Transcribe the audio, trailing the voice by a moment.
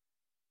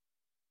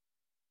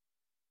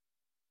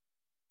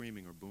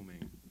screaming or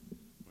booming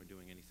or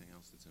doing anything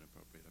else that's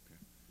inappropriate up here.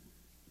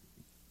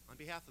 On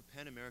behalf of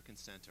Penn American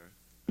Center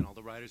and all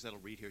the writers that'll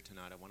read here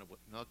tonight, I want to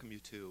welcome you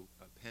to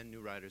Penn New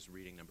Writers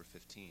Reading number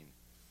 15.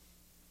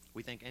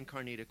 We thank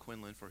Encarnita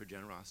Quinlan for her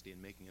generosity in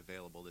making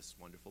available this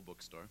wonderful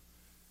bookstore,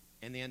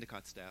 and the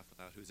Endicott staff,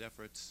 without whose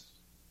efforts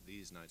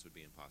these nights would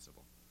be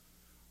impossible.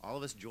 All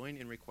of us join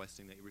in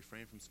requesting that you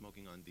refrain from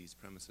smoking on these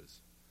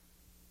premises.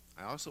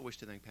 I also wish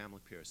to thank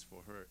Pamela Pierce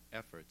for her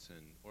efforts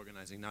in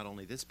organizing not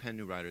only this Penn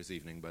New Writers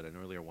Evening, but an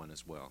earlier one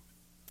as well.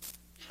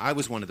 I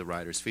was one of the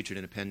writers featured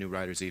in a Penn New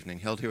Writers Evening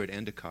held here at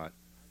Endicott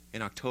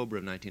in October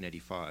of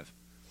 1985,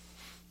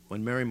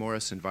 when Mary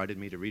Morris invited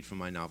me to read from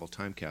my novel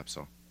Time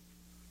Capsule.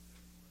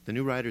 The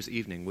New Writers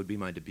Evening would be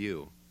my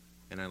debut,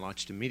 and I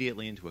launched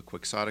immediately into a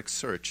quixotic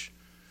search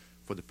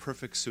for the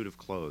perfect suit of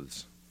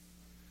clothes.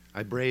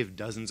 I braved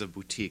dozens of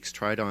boutiques,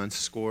 tried on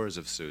scores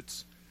of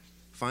suits.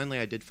 Finally,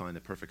 I did find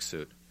the perfect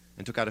suit,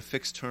 and took out a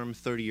fixed-term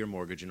 30-year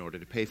mortgage in order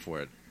to pay for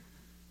it.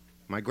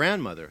 My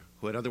grandmother,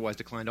 who had otherwise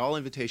declined all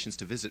invitations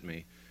to visit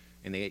me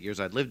in the 8 years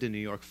I'd lived in New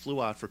York,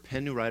 flew out for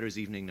Penn New Writers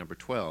Evening number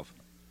 12.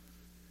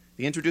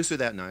 The introducer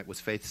that night was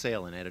Faith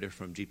Sale, an editor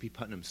from G.P.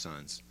 Putnam's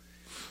Sons,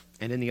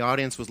 and in the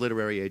audience was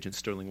literary agent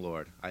Sterling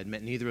Lord. I had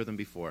met neither of them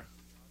before.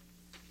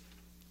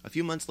 A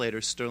few months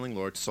later, Sterling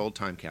Lord sold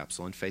Time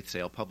Capsule, and Faith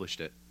Sale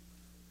published it.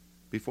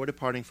 Before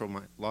departing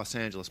from Los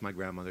Angeles, my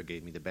grandmother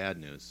gave me the bad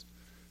news.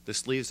 The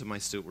sleeves of my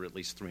suit were at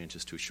least 3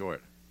 inches too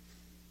short.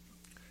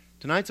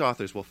 Tonight's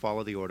authors will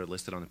follow the order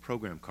listed on the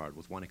program card,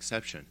 with one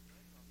exception.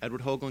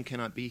 Edward Hoagland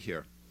cannot be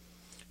here,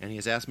 and he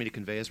has asked me to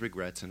convey his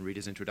regrets and read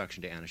his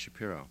introduction to Anna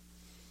Shapiro.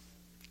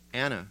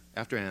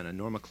 After Anna,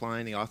 Norma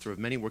Klein, the author of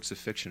many works of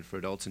fiction for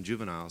adults and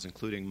juveniles,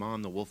 including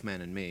Mom, the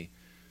Wolfman, and Me,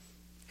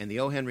 and the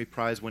O. Henry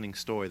Prize-winning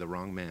story The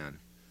Wrong Man,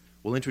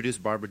 will introduce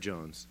Barbara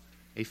Jones,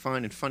 a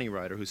fine and funny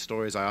writer whose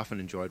stories I often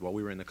enjoyed while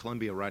we were in the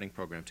Columbia writing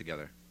program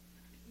together.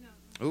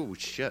 Oh,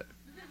 shit.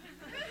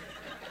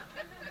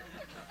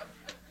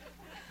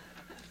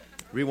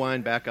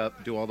 Rewind, back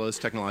up, do all those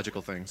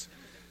technological things.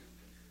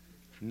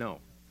 No.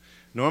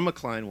 Norma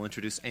Klein will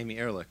introduce Amy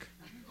Ehrlich,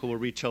 who will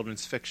read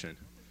children's fiction.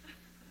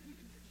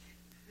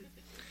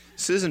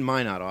 Susan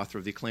Minot, author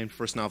of the acclaimed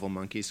first novel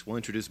Monkeys, will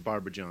introduce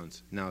Barbara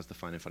Jones. Now is the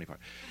fine and funny part.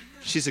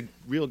 She's a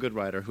real good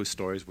writer whose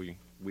stories we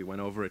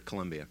went over at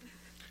Columbia.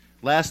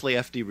 Lastly,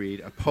 F.D. Reed,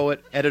 a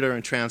poet, editor,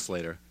 and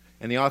translator,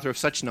 and the author of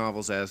such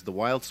novels as The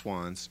Wild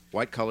Swans,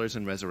 White Colors,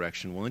 and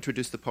Resurrection, will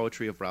introduce the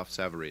poetry of Ralph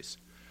Savarese.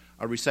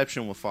 A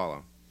reception will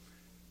follow.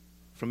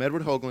 From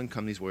Edward Hoagland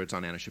come these words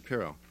on Anna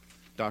Shapiro,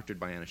 doctored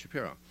by Anna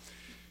Shapiro.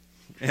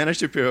 Anna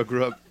Shapiro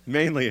grew up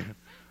mainly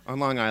on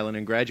Long Island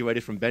and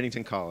graduated from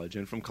Bennington College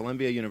and from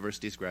Columbia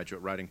University's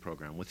graduate writing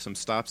program, with some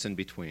stops in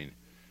between.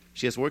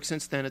 She has worked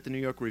since then at the New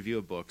York Review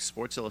of Books,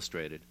 Sports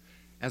Illustrated,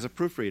 as a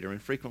proofreader,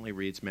 and frequently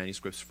reads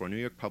manuscripts for a New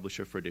York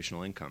publisher for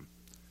additional income.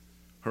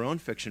 Her own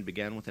fiction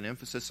began with an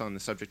emphasis on the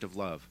subject of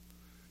love.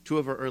 2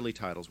 of her early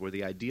titles were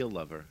The Ideal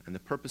Lover and The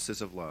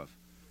Purposes of Love.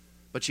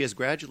 But she has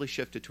gradually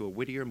shifted to a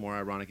wittier, more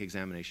ironic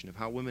examination of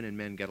how women and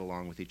men get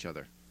along with each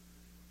other.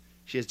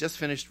 She has just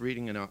finished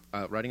writing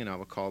a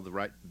novel called The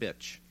Right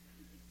Bitch,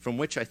 from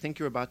which I think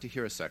you're about to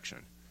hear a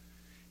section.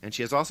 And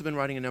she has also been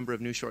writing a number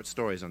of new short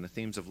stories on the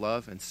themes of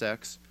love and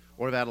sex,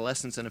 or of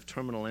adolescence and of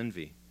terminal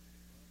envy.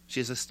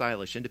 She is a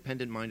stylish,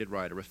 independent-minded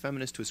writer, a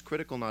feminist who is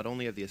critical not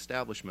only of the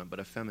establishment but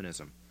of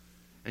feminism.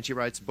 And she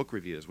writes book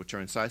reviews, which are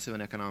incisive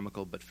and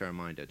economical but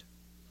fair-minded.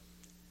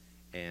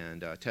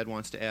 And Ted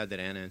wants to add that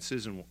Anna and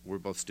Susan were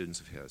both students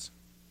of his.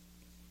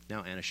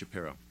 Now, Anna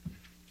Shapiro.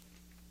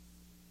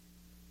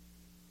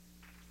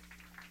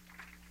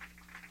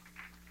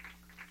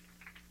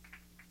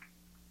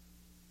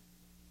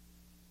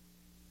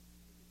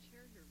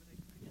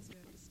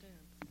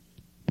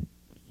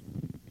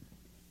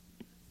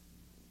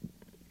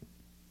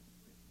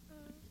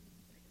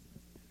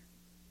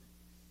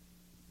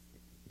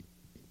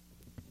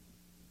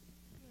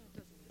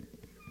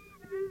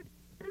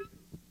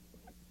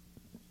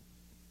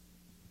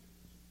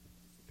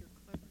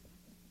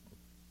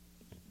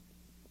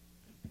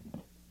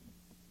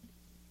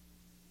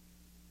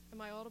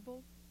 Am I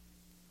audible?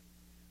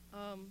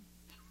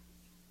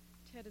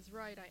 Ted is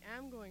right. I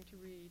am going to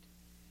read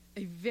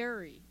a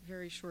very,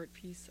 very short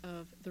piece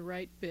of The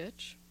Right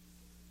Bitch.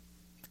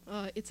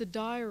 It's a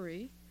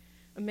diary,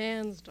 a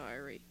man's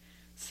diary.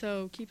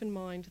 So keep in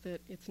mind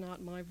that it's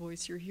not my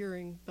voice you're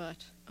hearing,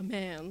 but a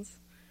man's,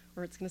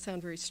 or it's going to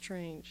sound very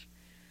strange.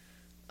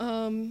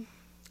 And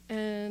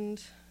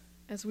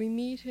as we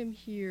meet him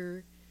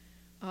here,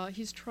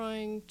 he's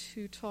trying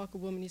to talk a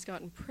woman he's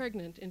gotten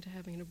pregnant into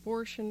having an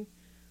abortion.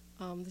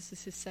 This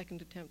is his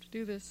second attempt to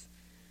do this.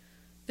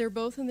 They're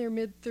both in their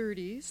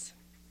mid-30s.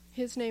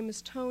 His name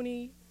is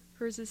Tony,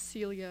 hers is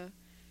Celia,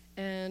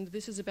 and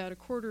this is about a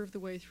quarter of the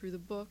way through the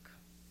book.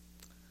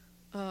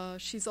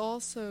 She's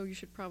also, you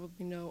should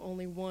probably know,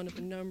 only one of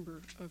a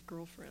number of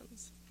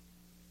girlfriends.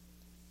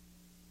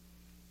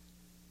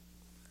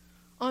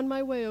 On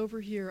my way over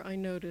here, I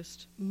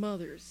noticed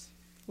mothers,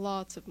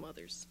 lots of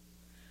mothers.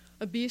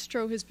 A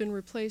bistro has been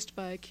replaced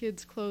by a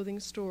kids' clothing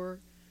store.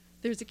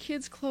 There's a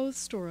kids' clothes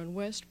store on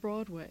West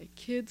Broadway,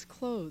 kids'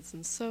 clothes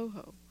in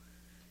Soho.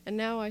 And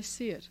now I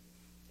see it.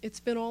 It's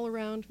been all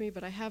around me,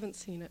 but I haven't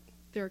seen it.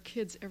 There are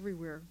kids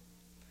everywhere.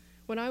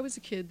 When I was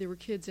a kid, there were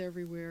kids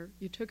everywhere.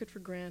 You took it for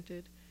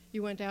granted.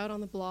 You went out on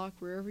the block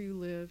wherever you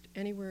lived,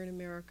 anywhere in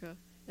America,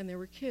 and there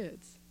were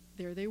kids.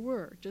 There they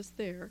were, just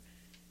there.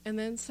 And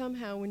then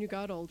somehow when you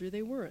got older,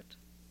 they weren't.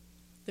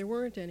 There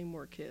weren't any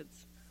more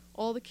kids.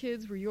 All the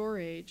kids were your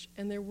age,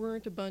 and there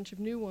weren't a bunch of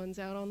new ones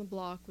out on the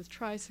block with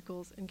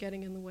tricycles and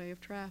getting in the way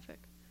of traffic.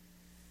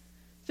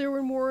 There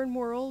were more and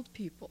more old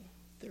people.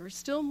 There are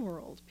still more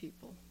old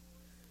people.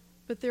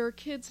 But there are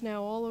kids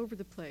now all over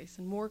the place,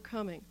 and more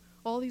coming.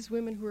 All these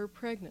women who are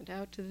pregnant,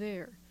 out to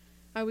there.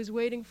 I was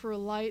waiting for a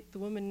light. The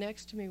woman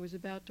next to me was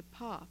about to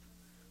pop.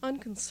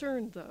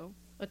 Unconcerned, though.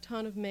 A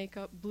ton of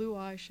makeup, blue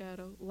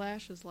eyeshadow,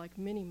 lashes like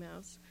Minnie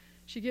Mouse.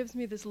 She gives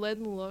me this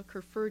leaden look,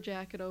 her fur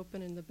jacket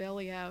open and the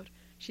belly out.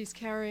 She's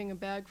carrying a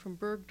bag from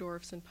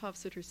Bergdorf's and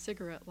puffs at her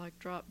cigarette like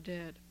drop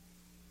dead.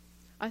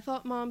 I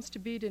thought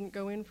moms-to-be didn't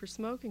go in for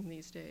smoking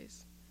these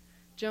days.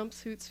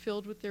 Jumpsuits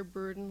filled with their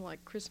burden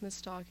like Christmas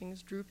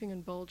stockings, drooping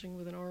and bulging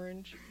with an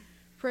orange.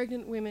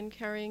 Pregnant women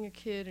carrying a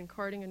kid and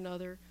carting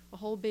another, a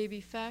whole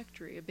baby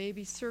factory, a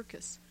baby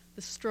circus,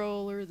 the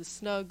stroller, the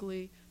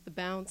snuggly, the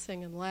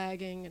bouncing and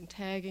lagging and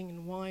tagging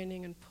and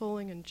whining and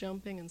pulling and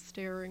jumping and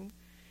staring.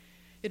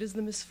 It is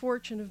the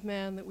misfortune of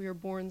man that we are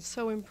born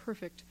so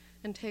imperfect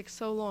and take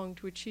so long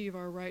to achieve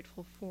our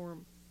rightful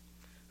form.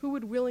 Who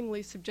would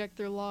willingly subject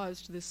their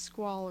lives to this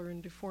squalor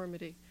and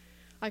deformity?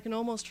 I can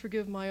almost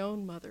forgive my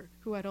own mother,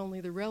 who had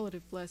only the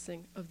relative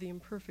blessing of the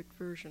imperfect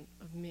version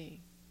of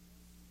me.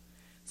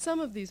 Some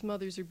of these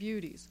mothers are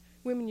beauties,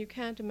 women you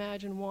can't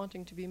imagine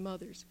wanting to be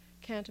mothers,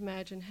 can't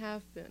imagine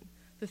have been,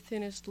 the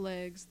thinnest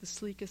legs, the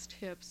sleekest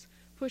hips,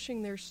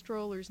 pushing their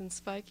strollers in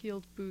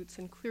spike-heeled boots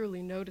and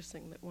clearly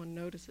noticing that one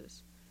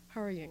notices,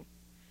 hurrying,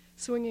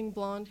 swinging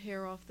blonde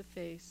hair off the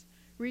face,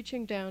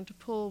 reaching down to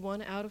pull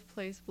one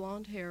out-of-place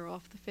blonde hair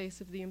off the face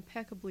of the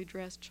impeccably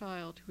dressed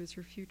child who is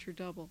her future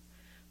double,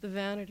 the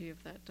vanity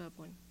of that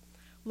doubling,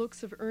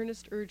 looks of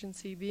earnest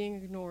urgency being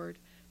ignored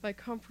by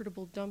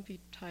comfortable dumpy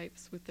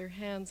types with their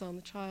hands on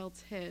the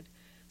child's head,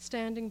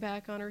 standing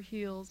back on her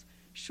heels,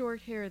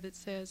 short hair that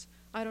says,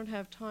 I don't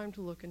have time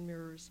to look in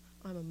mirrors,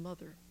 I'm a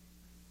mother.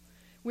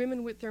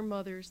 Women with their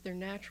mothers, their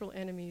natural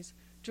enemies,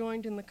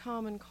 joined in the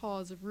common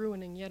cause of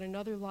ruining yet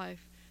another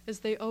life as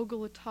they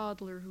ogle a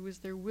toddler who is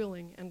their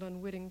willing and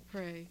unwitting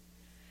prey.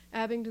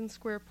 Abingdon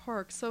Square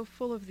Park so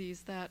full of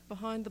these that,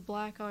 behind the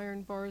black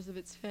iron bars of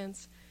its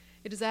fence,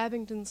 it is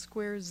Abingdon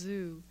Square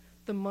Zoo,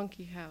 the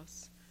monkey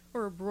house,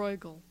 or a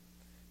Bruegel.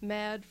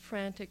 Mad,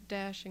 frantic,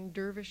 dashing,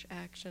 dervish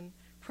action,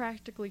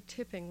 practically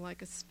tipping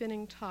like a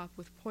spinning top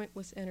with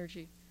pointless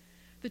energy.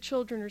 The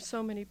children are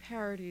so many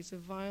parodies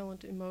of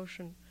violent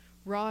emotion,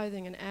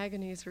 writhing in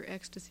agonies or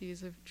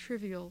ecstasies of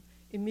trivial,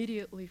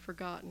 immediately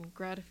forgotten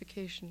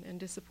gratification and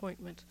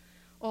disappointment,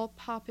 all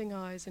popping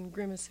eyes and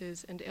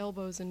grimaces and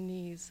elbows and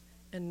knees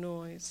and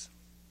noise.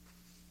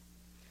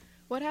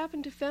 What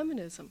happened to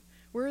feminism?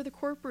 Where are the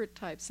corporate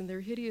types in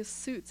their hideous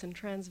suits and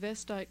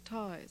transvestite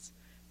ties?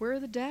 Where are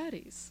the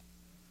daddies?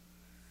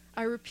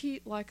 I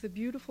repeat, like the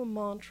beautiful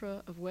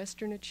mantra of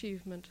Western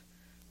achievement,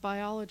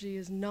 biology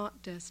is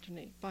not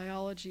destiny.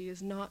 Biology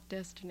is not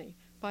destiny.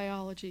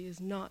 Biology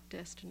is not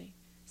destiny.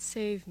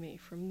 Save me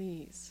from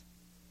these.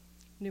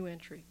 New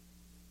entry.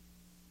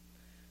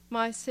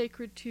 My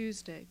sacred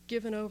Tuesday,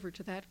 given over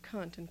to that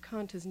cunt, and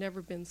cunt has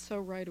never been so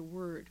right a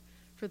word,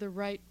 for the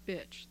right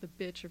bitch, the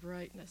bitch of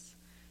rightness.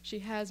 She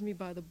has me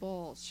by the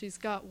balls. She's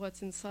got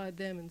what's inside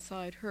them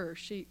inside her.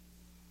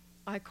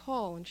 I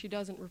call, and she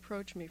doesn't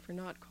reproach me for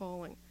not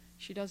calling.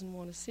 She doesn't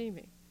want to see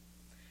me.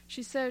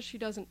 She says she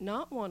doesn't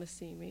not want to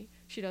see me.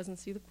 She doesn't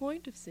see the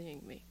point of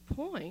seeing me.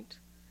 Point?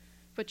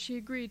 But she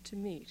agreed to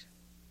meet.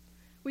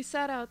 We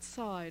sat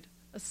outside,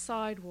 a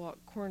sidewalk,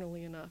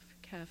 cornerly enough,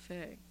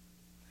 cafe.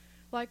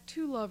 Like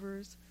two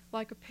lovers,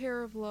 like a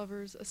pair of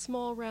lovers, a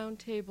small round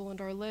table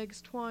and our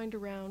legs twined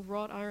around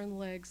wrought iron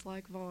legs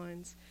like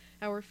vines,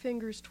 our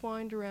fingers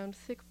twined around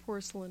thick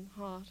porcelain,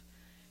 hot,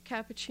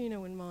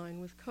 cappuccino in mine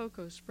with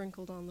cocoa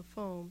sprinkled on the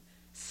foam,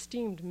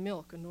 steamed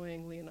milk,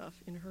 annoyingly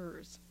enough, in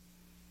hers.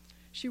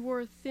 She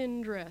wore a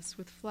thin dress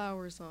with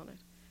flowers on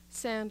it,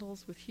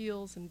 sandals with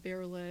heels and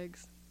bare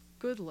legs.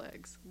 Good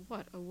legs,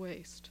 what a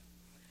waist.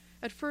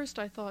 At first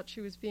I thought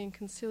she was being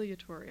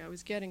conciliatory. I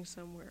was getting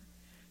somewhere.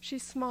 She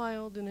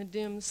smiled in a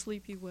dim,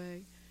 sleepy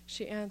way.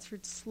 She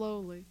answered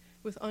slowly,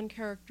 with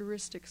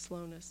uncharacteristic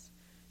slowness.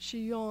 She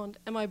yawned.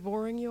 Am I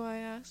boring you? I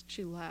asked.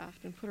 She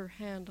laughed and put her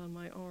hand on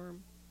my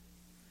arm.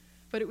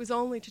 But it was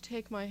only to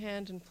take my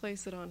hand and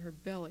place it on her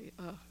belly.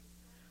 Ugh.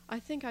 I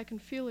think I can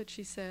feel it,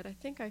 she said. I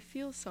think I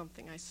feel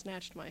something. I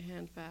snatched my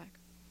hand back.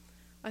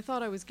 I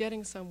thought I was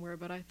getting somewhere,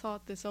 but I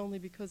thought this only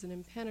because an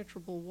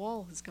impenetrable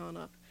wall has gone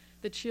up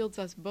that shields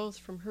us both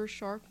from her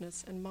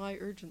sharpness and my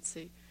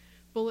urgency.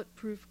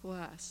 Bulletproof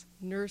glass,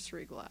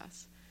 nursery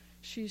glass.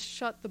 She's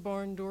shut the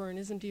barn door and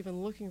isn't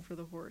even looking for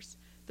the horse.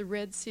 The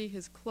Red Sea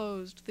has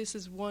closed. This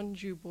is one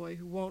Jew boy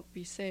who won't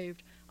be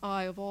saved.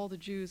 I, of all the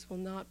Jews, will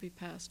not be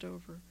passed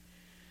over.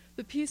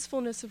 The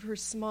peacefulness of her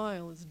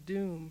smile is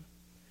doom.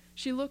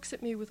 She looks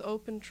at me with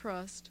open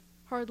trust,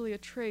 hardly a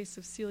trace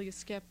of Celia's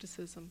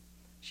skepticism.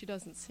 She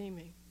doesn't see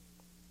me.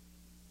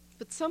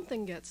 But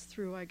something gets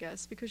through, I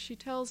guess, because she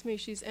tells me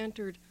she's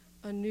entered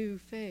a new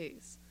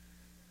phase.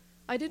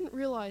 I didn't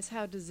realize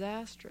how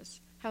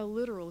disastrous, how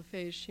literal a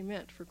phase she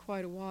meant for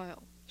quite a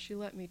while. She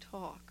let me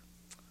talk.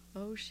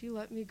 Oh, she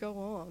let me go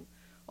on,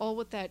 all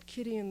with that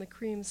Kitty in the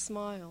Cream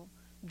smile,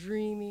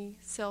 dreamy,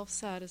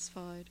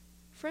 self-satisfied,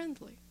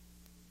 friendly.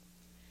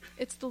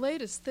 It's the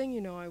latest thing,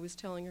 you know, I was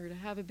telling her, to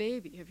have a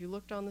baby. Have you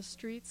looked on the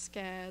streets?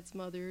 Scads,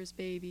 mothers,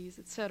 babies,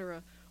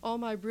 etc. All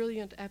my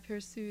brilliant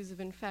aperçus of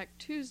In Fact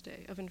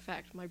Tuesday, of In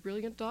Fact my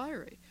brilliant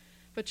diary.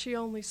 But she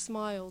only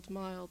smiled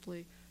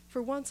mildly.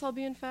 For once I'll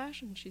be in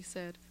fashion, she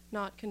said,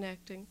 not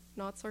connecting,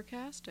 not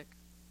sarcastic.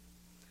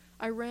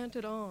 I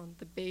ranted on,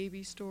 the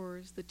baby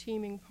stores, the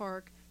teeming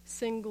park,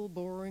 single,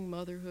 boring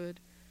motherhood.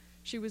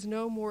 She was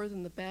no more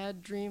than the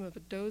bad dream of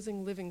a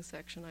dozing living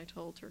section, I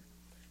told her.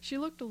 She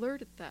looked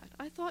alert at that.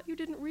 I thought you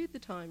didn't read the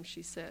Times,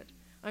 she said.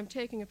 I'm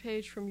taking a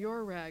page from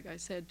your rag, I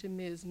said to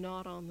Ms.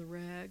 Not on the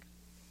Rag.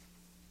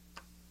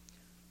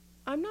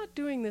 I'm not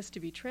doing this to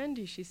be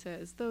trendy, she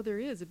says, though there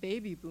is a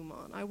baby boom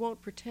on. I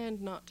won't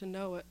pretend not to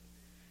know it.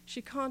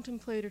 She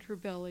contemplated her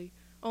belly,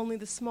 only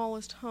the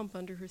smallest hump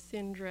under her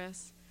thin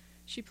dress.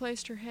 She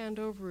placed her hand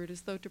over it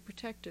as though to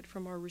protect it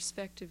from our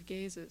respective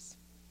gazes.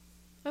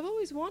 I've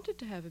always wanted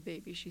to have a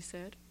baby, she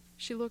said.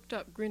 She looked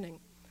up, grinning.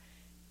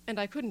 And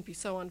I couldn't be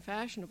so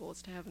unfashionable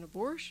as to have an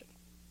abortion.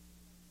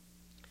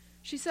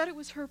 She said it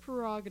was her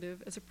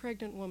prerogative as a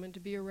pregnant woman to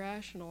be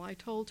irrational. I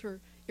told her,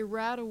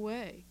 irrat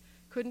away.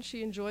 Couldn't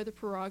she enjoy the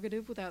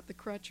prerogative without the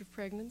crutch of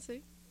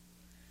pregnancy?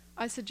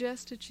 I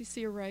suggested she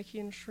see a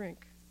Reichian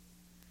shrink.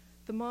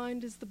 The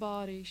mind is the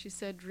body, she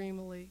said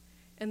dreamily,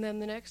 and then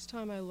the next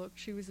time I looked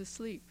she was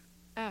asleep,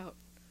 out,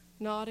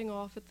 nodding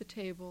off at the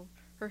table,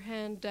 her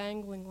hand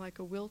dangling like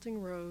a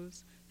wilting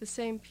rose, the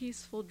same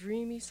peaceful,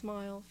 dreamy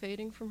smile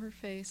fading from her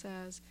face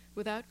as,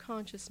 without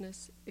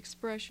consciousness,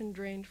 expression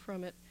drained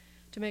from it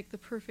to make the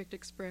perfect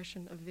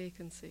expression of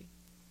vacancy.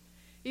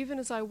 Even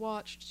as I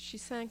watched, she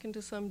sank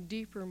into some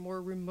deeper,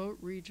 more remote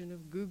region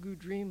of goo-goo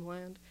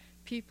dreamland,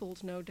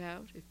 peopled, no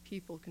doubt, if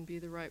people can be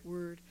the right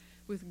word,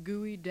 with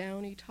gooey,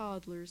 downy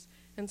toddlers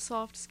and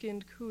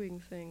soft-skinned cooing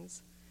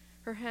things.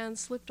 Her hand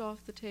slipped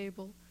off the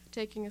table,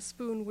 taking a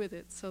spoon with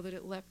it so that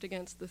it leapt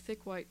against the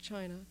thick white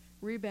china,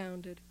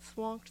 rebounded,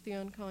 thwonked the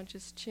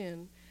unconscious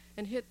chin,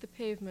 and hit the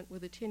pavement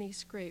with a tinny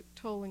scrape,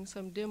 tolling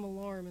some dim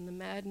alarm in the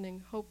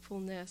maddening, hopeful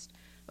nest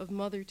of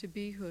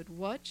mother-to-behood.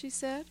 What? She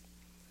said.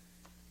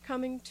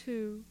 Coming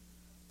to,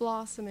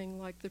 blossoming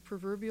like the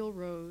proverbial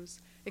rose,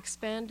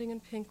 expanding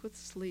and pink with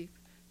sleep,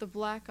 the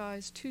black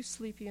eyes too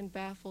sleepy and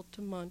baffled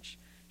to munch,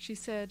 she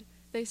said,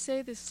 they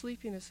say this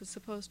sleepiness is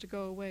supposed to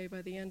go away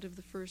by the end of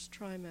the first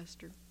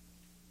trimester.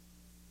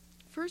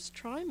 First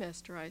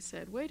trimester, I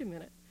said. Wait a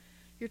minute.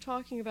 You're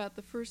talking about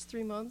the first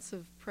 3 months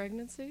of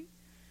pregnancy?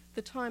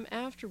 The time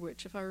after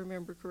which, if I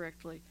remember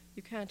correctly,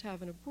 you can't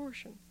have an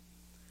abortion.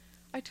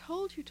 I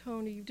told you,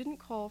 Tony, you didn't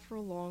call for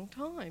a long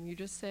time. You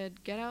just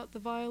said, get out the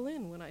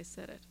violin when I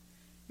said it.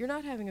 You're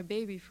not having a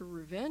baby for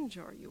revenge,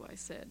 are you? I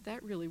said.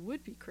 That really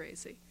would be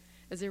crazy.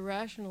 As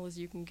irrational as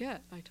you can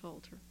get, I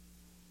told her.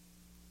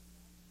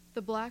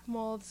 The black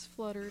moths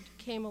fluttered,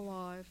 came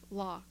alive,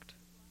 locked.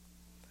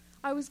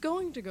 I was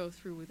going to go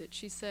through with it,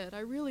 she said. I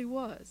really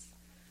was.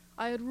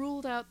 I had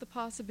ruled out the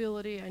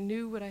possibility. I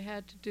knew what I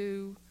had to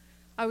do.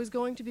 I was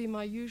going to be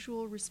my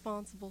usual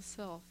responsible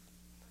self.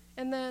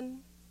 And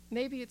then,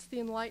 maybe it's the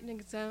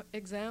enlightening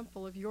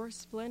example of your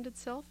splendid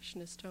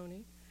selfishness,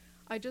 Tony.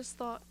 I just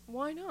thought,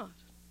 why not?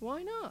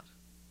 Why not?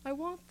 I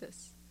want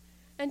this.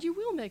 And you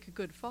will make a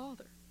good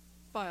father,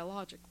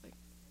 biologically.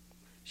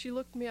 She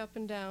looked me up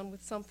and down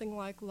with something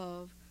like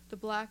love, the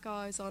black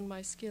eyes on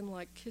my skin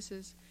like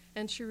kisses,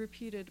 and she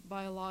repeated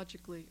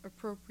biologically,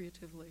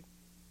 appropriatively.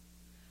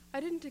 I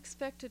didn't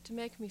expect it to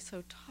make me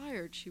so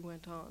tired, she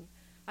went on.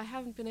 I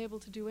haven't been able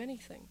to do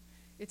anything.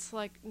 It's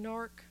like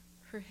narc.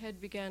 Her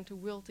head began to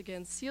wilt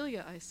again.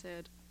 Celia, I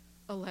said.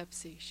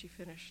 Epilepsy, she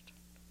finished.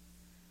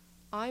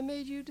 I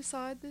made you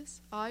decide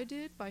this? I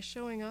did, by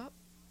showing up?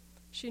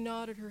 She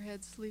nodded her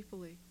head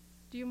sleepily.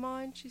 Do you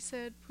mind, she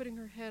said, putting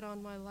her head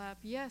on my lap.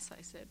 Yes,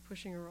 I said,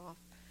 pushing her off.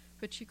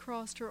 But she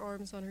crossed her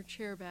arms on her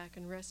chair back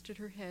and rested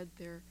her head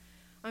there.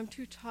 I'm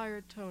too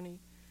tired,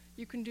 Tony.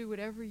 You can do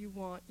whatever you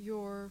want.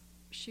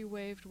 She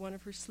waved one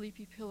of her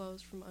sleepy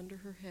pillows from under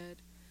her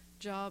head.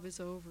 Job is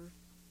over.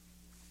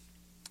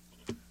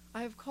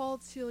 I have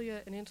called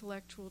Celia an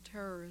intellectual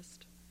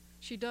terrorist.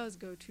 She does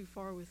go too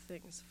far with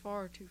things,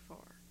 far too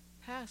far.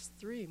 Past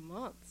 3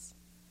 months.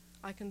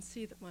 I can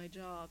see that my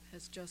job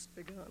has just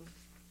begun.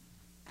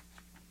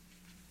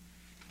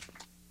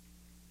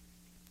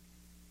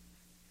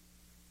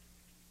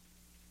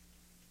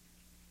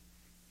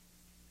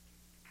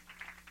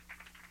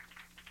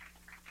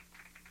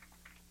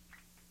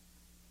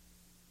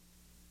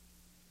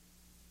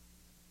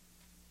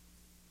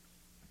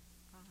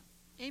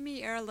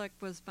 Amy Ehrlich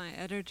was my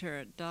editor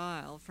at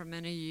Dial for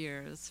many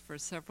years, for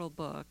several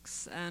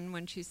books, and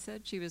when she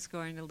said she was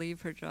going to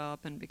leave her job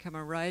and become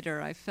a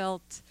writer, I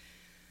felt,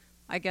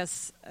 I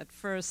guess, at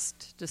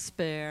first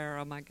despair,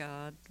 oh my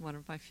God, one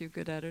of my few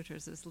good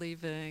editors is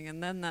leaving,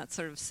 and then that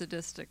sort of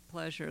sadistic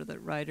pleasure that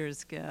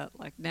writers get,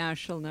 like now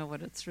she'll know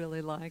what it's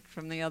really like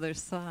from the other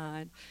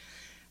side.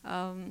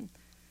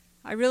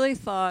 I really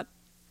thought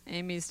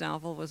Amy's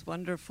novel was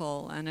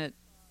wonderful, and it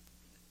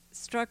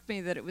struck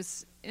me that it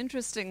was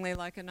interestingly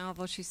like a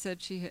novel she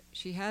said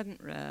she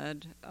hadn't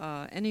read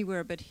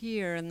anywhere but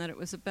here, and that it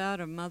was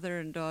about a mother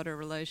and daughter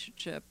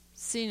relationship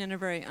seen in a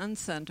very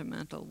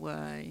unsentimental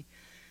way.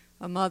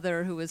 A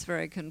mother who was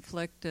very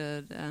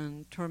conflicted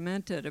and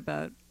tormented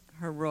about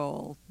her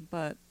role,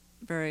 but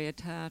very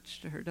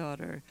attached to her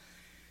daughter.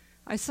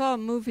 I saw a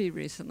movie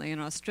recently, an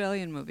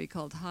Australian movie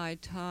called High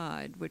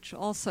Tide, which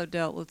also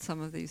dealt with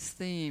some of these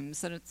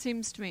themes, and it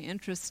seems to me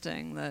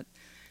interesting that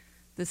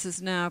this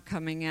is now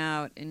coming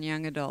out in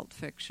young adult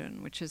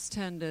fiction, which has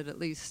tended, at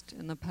least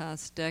in the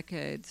past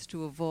decades,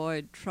 to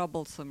avoid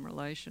troublesome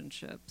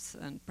relationships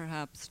and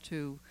perhaps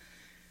to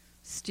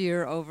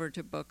steer over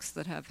to books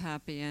that have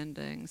happy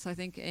endings. I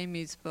think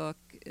Amy's book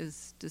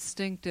is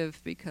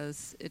distinctive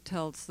because it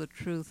tells the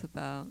truth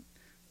about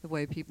the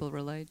way people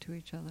relate to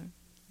each other.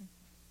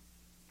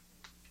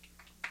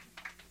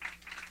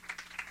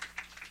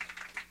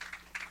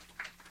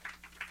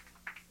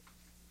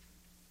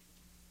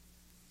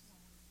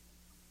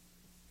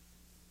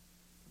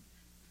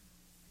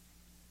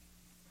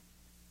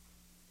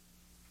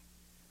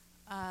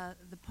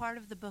 The part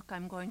of the book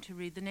I'm going to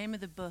read, the name of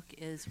the book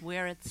is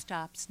Where It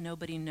Stops,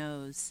 Nobody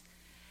Knows.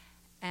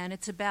 And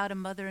it's about a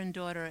mother and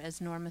daughter,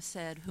 as Norma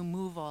said, who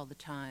move all the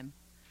time.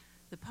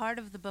 The part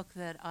of the book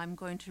that I'm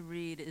going to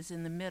read is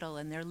in the middle,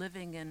 and they're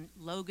living in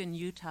Logan,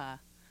 Utah.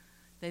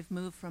 They've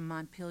moved from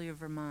Montpelier,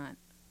 Vermont.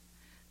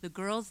 The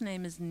girl's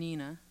name is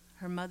Nina.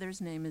 Her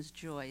mother's name is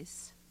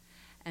Joyce.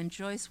 And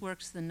Joyce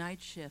works the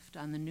night shift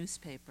on the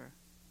newspaper.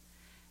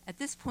 At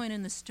this point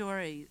in the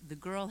story, the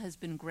girl has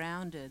been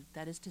grounded.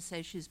 That is to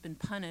say, she's been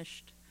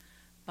punished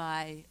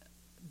by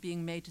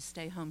being made to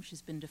stay home.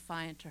 She's been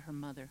defiant to her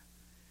mother.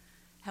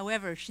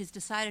 However, she's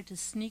decided to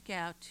sneak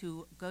out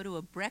to go to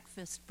a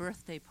breakfast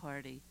birthday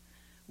party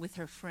with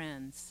her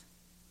friends.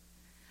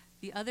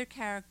 The other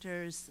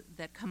characters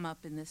that come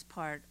up in this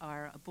part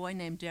are a boy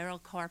named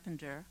Daryl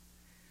Carpenter,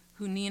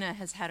 who Nina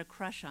has had a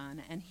crush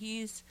on, and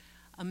he's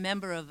a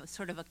member of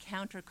sort of a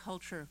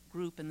counterculture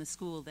group in the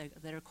school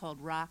that are called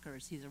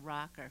rockers. He's a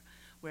rocker,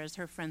 whereas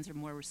her friends are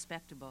more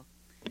respectable.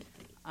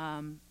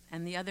 And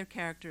the other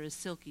character is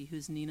Silky,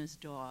 who's Nina's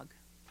dog.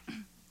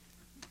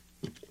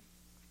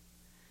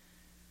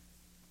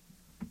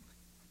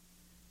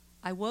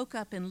 I woke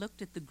up and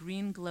looked at the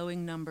green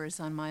glowing numbers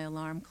on my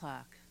alarm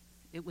clock.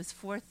 It was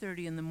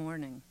 4:30 in the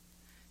morning.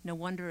 No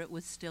wonder it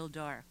was still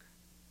dark.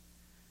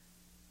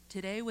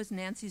 Today was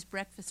Nancy's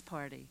breakfast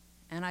party,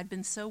 and I'd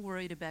been so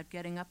worried about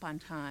getting up on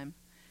time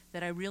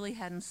that I really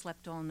hadn't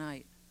slept all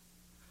night.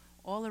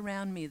 All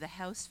around me, the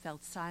house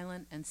felt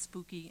silent and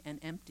spooky and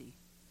empty.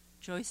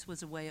 Joyce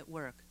was away at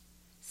work.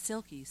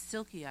 "Silky,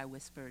 Silky," I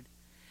whispered,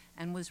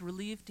 and was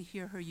relieved to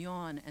hear her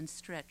yawn and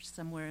stretch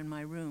somewhere in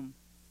my room.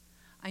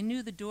 I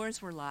knew the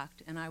doors were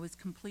locked and I was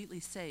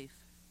completely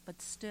safe,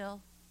 but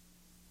still.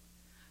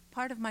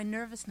 Part of my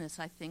nervousness,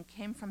 I think,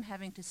 came from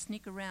having to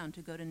sneak around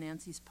to go to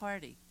Nancy's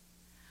party.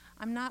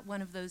 I'm not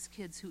one of those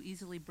kids who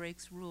easily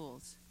breaks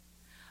rules.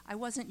 I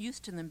wasn't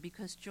used to them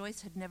because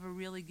Joyce had never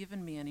really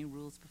given me any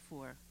rules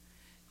before.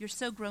 "You're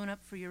so grown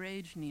up for your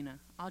age,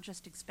 Nina. I'll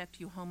just expect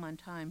you home on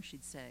time,"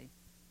 she'd say.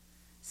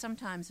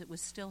 Sometimes it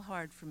was still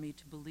hard for me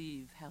to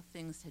believe how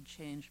things had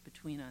changed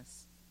between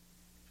us.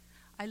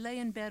 I lay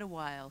in bed a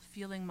while,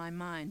 feeling my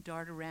mind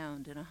dart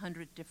around in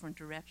 100 different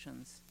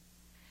directions.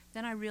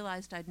 Then I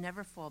realized I'd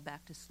never fall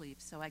back to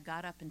sleep, so I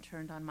got up and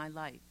turned on my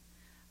light.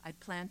 I'd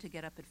planned to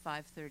get up at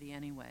 5:30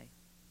 anyway.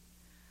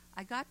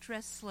 I got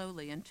dressed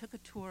slowly and took a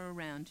tour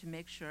around to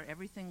make sure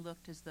everything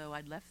looked as though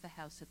I'd left the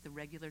house at the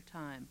regular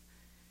time.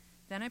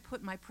 Then I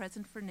put my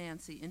present for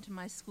Nancy into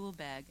my school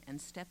bag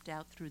and stepped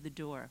out through the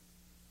door.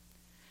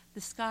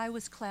 The sky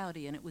was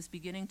cloudy and it was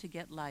beginning to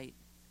get light.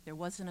 There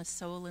wasn't a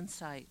soul in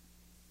sight.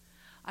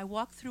 I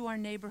walked through our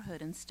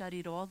neighborhood and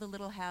studied all the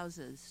little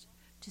houses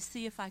to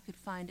see if I could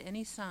find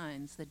any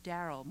signs that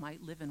Daryl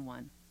might live in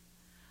one.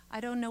 I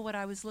don't know what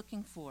I was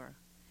looking for.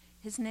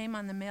 His name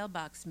on the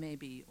mailbox,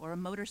 maybe, or a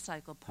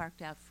motorcycle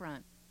parked out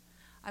front.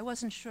 I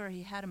wasn't sure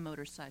he had a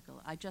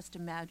motorcycle. I just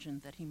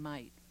imagined that he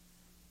might.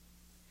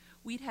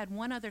 We'd had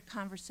one other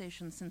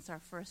conversation since our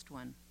first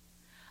one.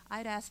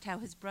 I'd asked how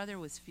his brother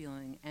was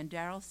feeling, and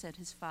Daryl said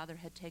his father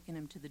had taken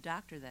him to the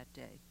doctor that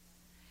day.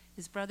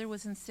 His brother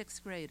was in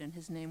 6th grade, and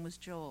his name was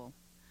Joel.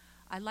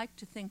 I liked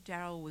to think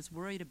Daryl was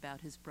worried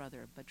about his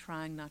brother, but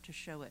trying not to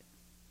show it.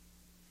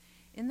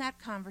 In that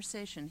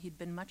conversation, he'd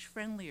been much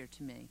friendlier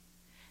to me,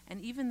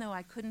 and even though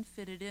I couldn't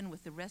fit it in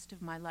with the rest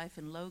of my life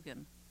in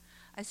Logan,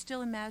 I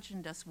still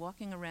imagined us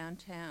walking around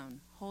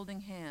town,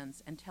 holding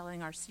hands and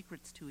telling our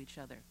secrets to each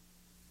other.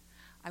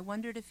 I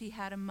wondered if he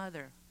had a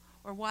mother,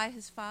 or why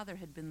his father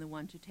had been the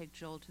one to take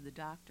Joel to the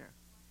doctor.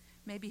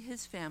 Maybe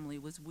his family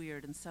was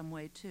weird in some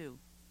way, too.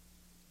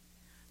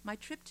 My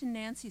trip to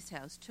Nancy's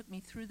house took me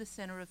through the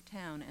center of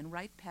town and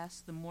right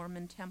past the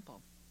Mormon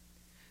temple.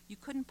 You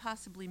couldn't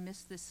possibly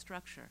miss this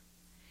structure.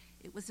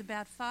 It was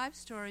about 5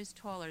 stories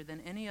taller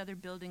than any other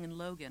building in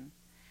Logan,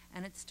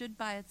 and it stood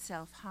by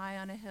itself high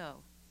on a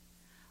hill.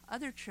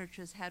 Other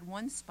churches had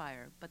 1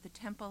 spire, but the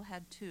temple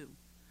had 2.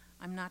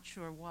 I'm not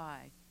sure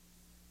why.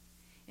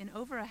 In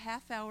over a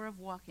half hour of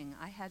walking,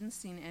 I hadn't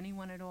seen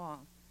anyone at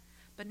all,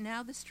 but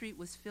now the street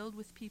was filled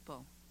with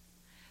people.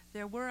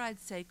 There were, I'd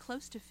say,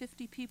 close to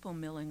 50 people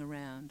milling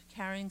around,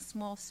 carrying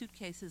small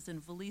suitcases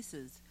and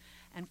valises,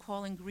 and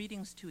calling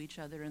greetings to each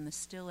other in the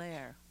still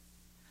air.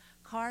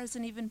 Cars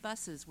and even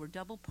buses were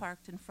double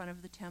parked in front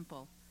of the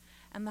temple,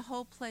 and the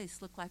whole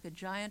place looked like a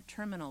giant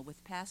terminal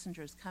with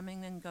passengers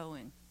coming and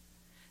going.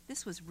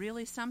 This was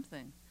really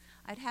something.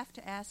 I'd have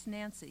to ask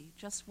Nancy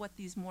just what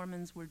these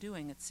Mormons were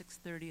doing at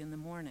 6:30 in the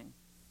morning.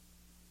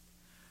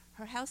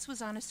 Her house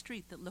was on a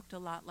street that looked a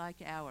lot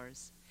like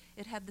ours.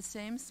 It had the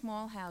same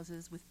small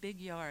houses with big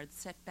yards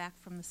set back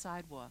from the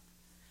sidewalk,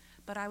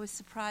 but I was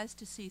surprised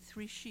to see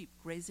 3 sheep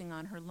grazing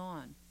on her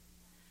lawn.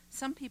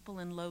 Some people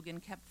in Logan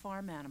kept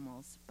farm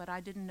animals, but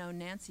I didn't know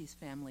Nancy's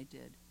family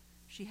did.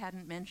 She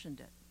hadn't mentioned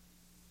it.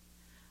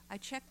 I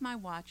checked my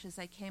watch as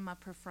I came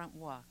up her front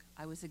walk.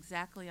 I was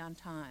exactly on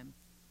time.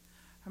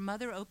 Her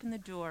mother opened the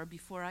door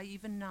before I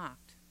even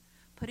knocked,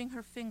 putting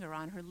her finger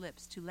on her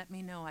lips to let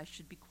me know I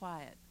should be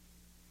quiet.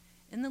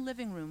 In the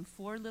living room,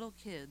 4 little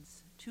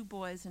kids, 2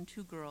 boys and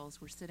 2 girls,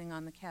 were sitting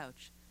on the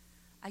couch.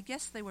 I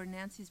guess they were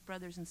Nancy's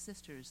brothers and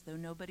sisters, though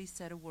nobody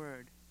said a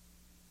word.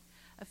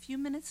 A few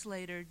minutes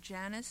later,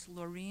 Janice,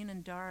 Laureen,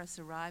 and Doris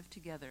arrived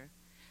together,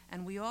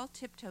 and we all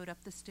tiptoed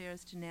up the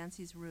stairs to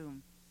Nancy's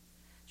room.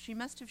 She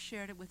must have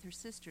shared it with her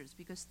sisters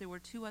because there were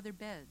 2 other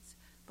beds,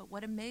 but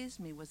what amazed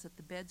me was that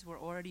the beds were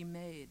already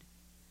made.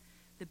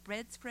 The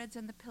bedspreads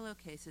and the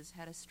pillowcases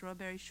had a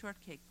strawberry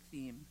shortcake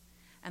theme,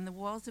 and the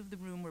walls of the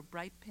room were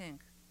bright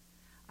pink.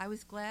 I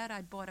was glad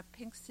I'd bought a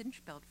pink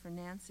cinch belt for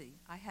Nancy.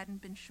 I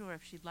hadn't been sure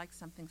if she'd like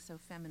something so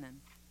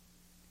feminine.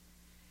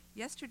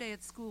 Yesterday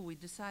at school, we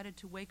decided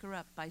to wake her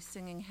up by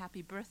singing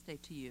Happy Birthday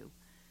to You.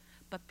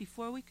 But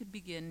before we could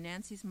begin,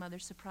 Nancy's mother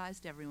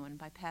surprised everyone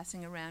by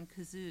passing around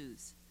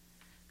kazoos.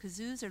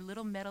 Kazoos are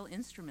little metal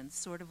instruments,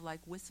 sort of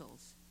like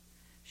whistles.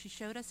 She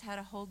showed us how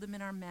to hold them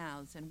in our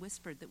mouths and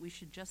whispered that we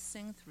should just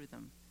sing through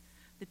them.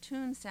 The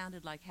tune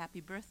sounded like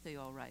Happy Birthday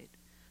all right,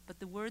 but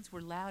the words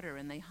were louder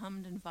and they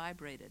hummed and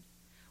vibrated.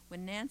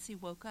 When Nancy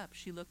woke up,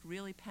 she looked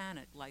really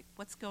panicked, like,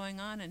 "What's going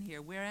on in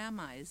here? Where am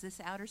I? Is this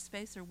outer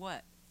space or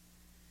what?"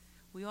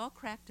 We all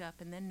cracked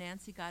up, and then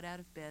Nancy got out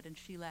of bed, and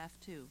she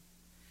laughed too.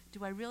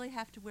 "Do I really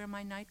have to wear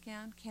my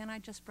nightgown? Can't I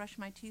just brush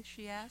my teeth?"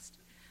 she asked.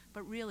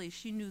 But really,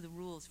 she knew the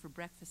rules for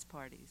breakfast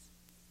parties.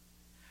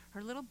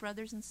 Her little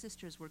brothers and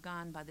sisters were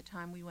gone by the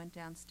time we went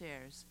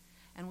downstairs,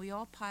 and we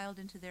all piled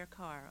into their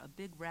car, a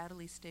big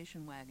rattly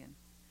station wagon.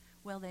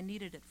 Well, they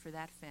needed it for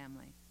that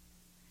family.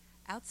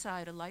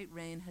 Outside, a light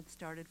rain had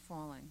started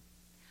falling.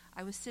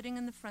 I was sitting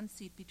in the front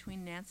seat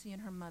between Nancy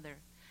and her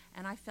mother,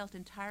 and I felt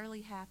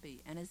entirely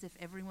happy and as if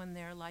everyone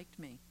there liked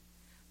me.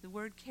 The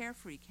word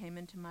carefree came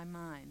into my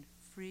mind,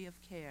 free of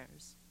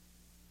cares.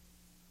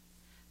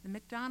 The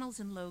McDonald's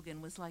in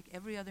Logan was like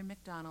every other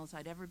McDonald's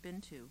I'd ever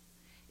been to.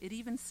 It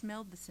even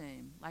smelled the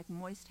same, like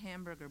moist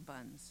hamburger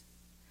buns.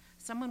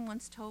 Someone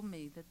once told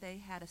me that they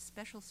had a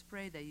special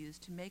spray they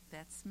used to make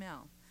that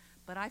smell,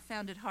 but I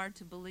found it hard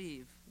to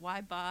believe.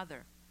 Why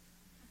bother?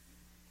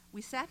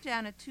 We sat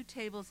down at 2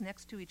 tables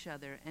next to each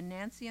other, and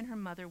Nancy and her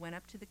mother went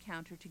up to the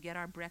counter to get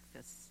our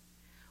breakfasts.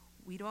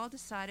 We'd all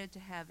decided to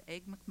have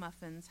Egg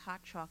McMuffins,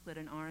 hot chocolate,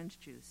 and orange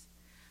juice.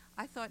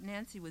 I thought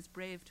Nancy was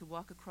brave to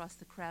walk across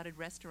the crowded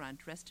restaurant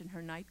dressed in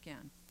her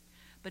nightgown,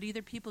 but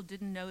either people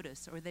didn't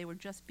notice or they were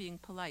just being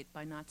polite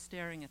by not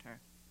staring at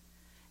her.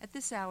 At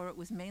this hour, it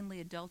was mainly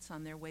adults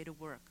on their way to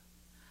work.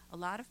 A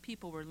lot of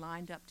people were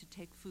lined up to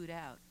take food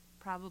out.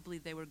 Probably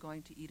they were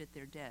going to eat at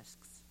their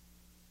desks.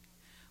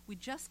 We'd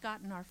just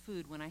gotten our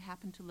food when I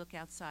happened to look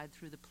outside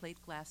through the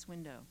plate glass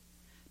window.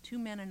 2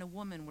 men and a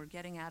woman were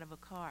getting out of a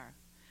car.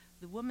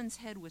 The woman's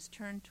head was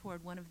turned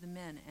toward one of the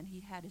men, and he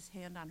had his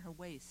hand on her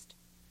waist.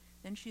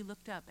 Then she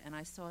looked up, and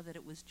I saw that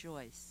it was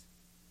Joyce.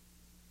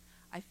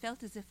 I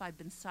felt as if I'd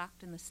been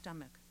socked in the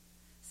stomach.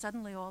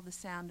 Suddenly all the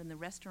sound in the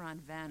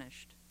restaurant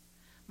vanished.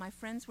 My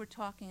friends were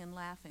talking and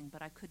laughing,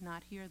 but I could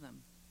not hear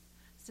them.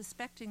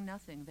 Suspecting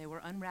nothing, they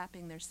were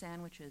unwrapping their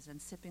sandwiches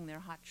and sipping their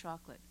hot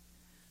chocolate.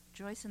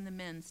 Joyce and the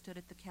men stood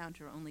at the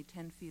counter only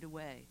 10 feet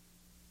away.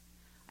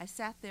 I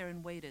sat there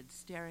and waited,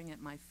 staring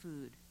at my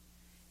food.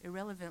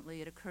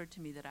 Irrelevantly, it occurred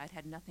to me that I'd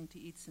had nothing to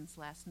eat since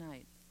last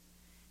night.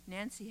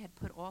 Nancy had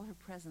put all her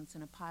presents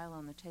in a pile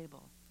on the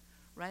table.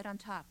 Right on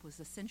top was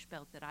the cinch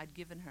belt that I'd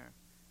given her,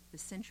 the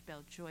cinch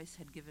belt Joyce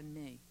had given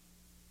me.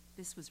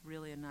 This was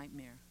really a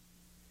nightmare.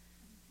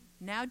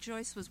 Now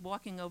Joyce was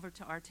walking over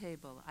to our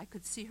table. I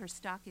could see her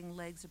stocking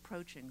legs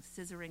approaching,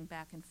 scissoring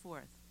back and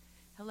forth.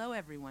 "Hello,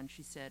 everyone,"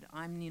 she said.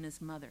 "I'm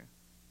Nina's mother."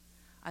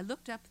 I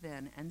looked up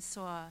then and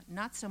saw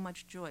not so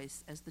much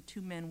Joyce as the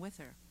two men with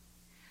her.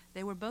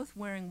 They were both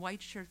wearing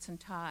white shirts and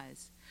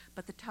ties,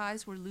 but the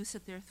ties were loose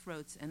at their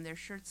throats and their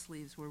shirt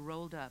sleeves were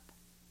rolled up.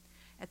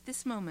 At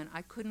this moment,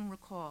 I couldn't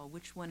recall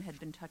which one had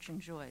been touching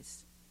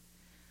Joyce.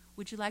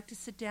 "Would you like to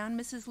sit down,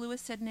 Mrs.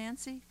 Lewis?" said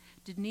Nancy.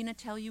 "Did Nina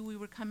tell you we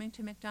were coming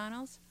to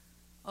McDonald's?"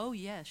 "Oh,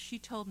 yes, she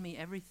told me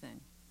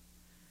everything."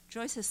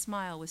 Joyce's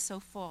smile was so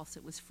false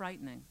it was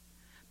frightening,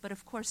 but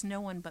of course no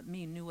one but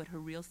me knew what her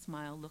real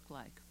smile looked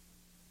like.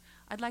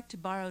 "I'd like to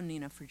borrow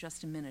Nina for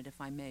just a minute,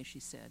 if I may," she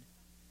said.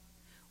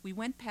 We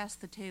went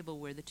past the table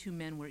where the two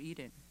men were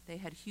eating. They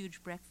had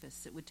huge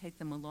breakfasts. It would take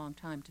them a long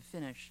time to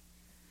finish.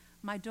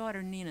 "My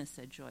daughter Nina,"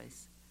 said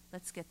Joyce.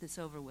 "Let's get this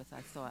over with,"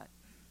 I thought.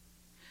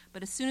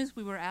 But as soon as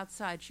we were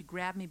outside, she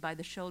grabbed me by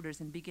the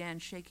shoulders and began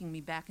shaking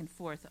me back and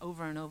forth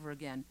over and over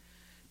again.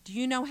 "Do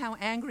you know how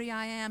angry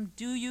I am?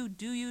 Do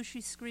you?"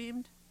 she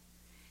screamed.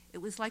 It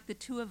was like the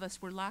two of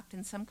us were locked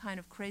in some kind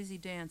of crazy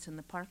dance in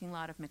the parking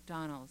lot of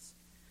McDonald's.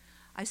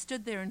 I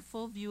stood there in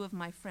full view of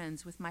my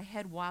friends with my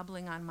head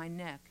wobbling on my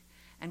neck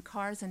and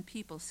cars and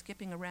people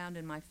skipping around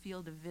in my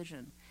field of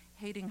vision,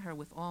 hating her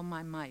with all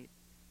my might.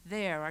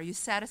 "There, are you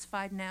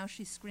satisfied now?"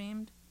 she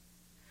screamed.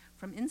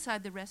 From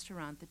inside the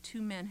restaurant, the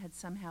two men had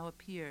somehow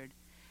appeared,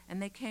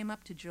 and they came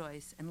up to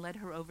Joyce and led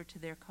her over to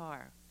their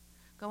car.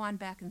 "Go on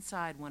back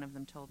inside," one of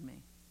them told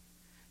me.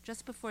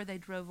 Just before they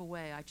drove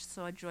away, I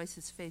saw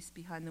Joyce's face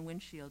behind the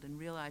windshield and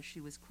realized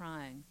she was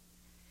crying.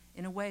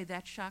 In a way,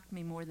 that shocked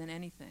me more than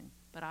anything,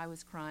 but I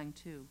was crying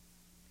too.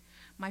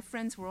 My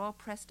friends were all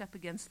pressed up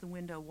against the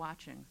window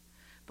watching,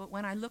 but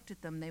when I looked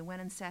at them, they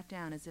went and sat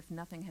down as if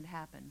nothing had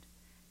happened.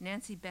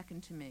 Nancy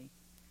beckoned to me.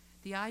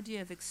 The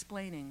idea of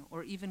explaining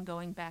or even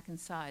going back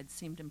inside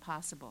seemed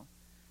impossible,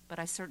 but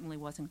I certainly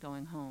wasn't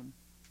going home.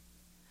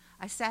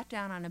 I sat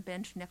down on a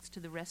bench next to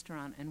the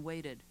restaurant and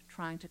waited,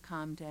 trying to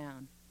calm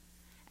down.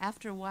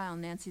 After a while,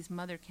 Nancy's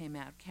mother came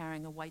out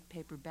carrying a white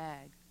paper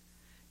bag.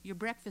 "Your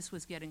breakfast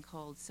was getting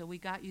cold, so we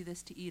got you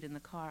this to eat in the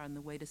car on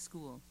the way to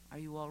school. Are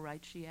you all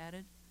right?" she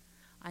added.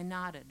 I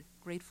nodded,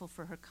 grateful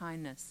for her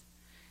kindness.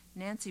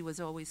 Nancy was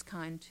always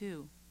kind,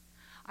 too.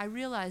 I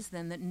realized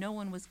then that no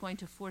one was going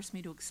to force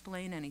me to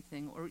explain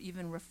anything or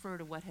even refer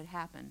to what had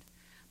happened,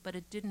 but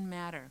it didn't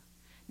matter.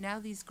 Now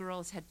these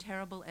girls had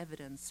terrible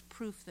evidence,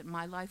 proof that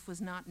my life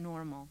was not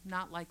normal,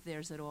 not like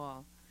theirs at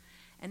all.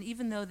 And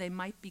even though they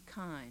might be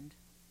kind,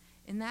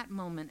 in that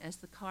moment, as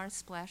the car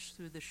splashed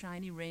through the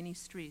shiny, rainy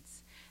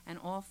streets, and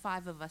all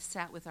five of us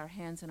sat with our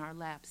hands in our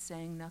laps,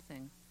 saying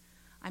nothing,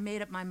 I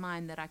made up my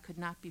mind that I could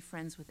not be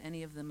friends with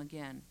any of them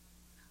again.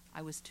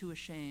 I was too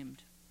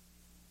ashamed.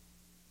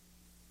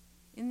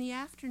 In the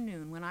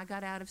afternoon, when I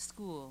got out of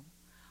school,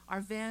 our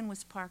van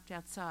was parked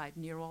outside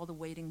near all the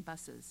waiting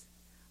buses.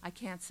 I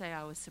can't say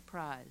I was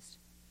surprised.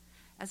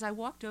 As I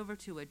walked over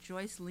to it,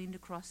 Joyce leaned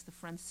across the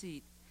front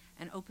seat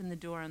and opened the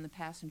door on the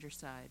passenger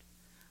side.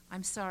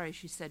 "I'm sorry,"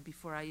 she said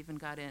before I even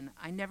got in.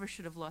 "I never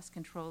should have lost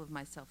control of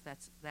myself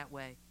that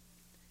way."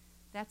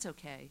 "That's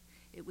okay.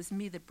 It was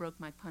me that broke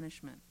my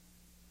punishment."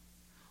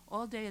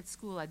 All day at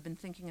school I'd been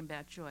thinking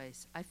about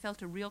Joyce. I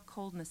felt a real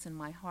coldness in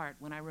my heart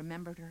when I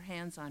remembered her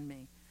hands on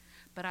me,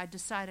 but I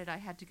decided I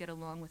had to get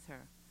along with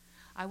her.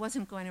 I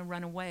wasn't going to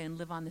run away and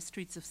live on the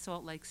streets of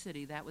Salt Lake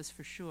City, that was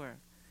for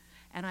sure.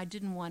 And I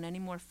didn't want any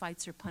more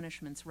fights or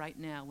punishments right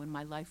now when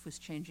my life was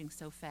changing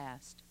so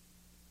fast.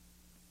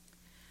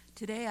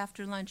 Today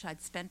after lunch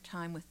I'd spent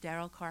time with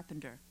Darryl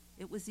Carpenter.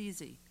 It was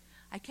easy.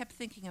 I kept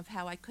thinking of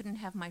how I couldn't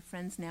have my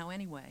friends now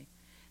anyway.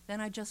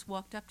 Then I just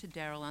walked up to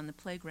Darryl on the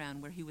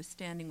playground where he was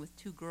standing with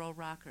two girl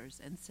rockers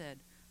and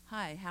said,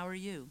 "Hi, how are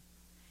you?"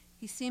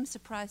 He seemed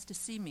surprised to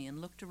see me and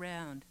looked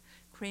around,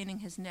 craning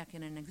his neck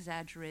in an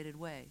exaggerated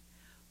way.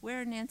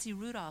 "Where are Nancy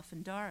Rudolph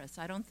and Doris?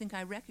 I don't think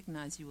I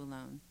recognize you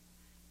alone."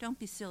 "Don't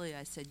be silly,"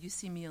 I said. "You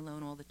see me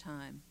alone all the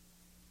time."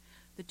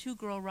 The two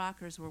girl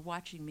rockers were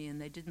watching me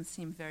and they didn't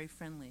seem very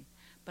friendly,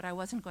 but I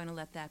wasn't going to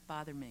let that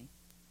bother me.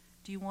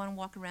 "Do you want to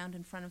walk around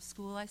in front of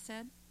school?" I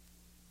said.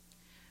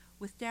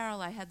 With Darryl,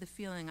 I had the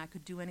feeling I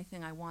could do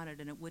anything I wanted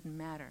and it wouldn't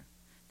matter.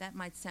 That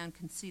might sound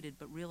conceited,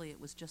 but really it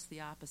was just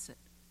the opposite.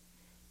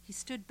 He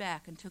stood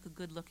back and took a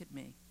good look at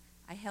me.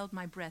 I held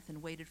my breath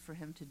and waited for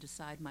him to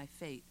decide my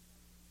fate.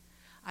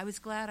 I was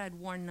glad I'd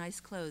worn nice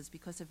clothes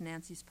because of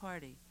Nancy's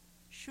party.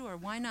 "Sure,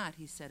 why not?"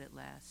 he said at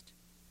last.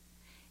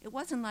 It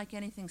wasn't like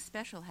anything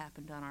special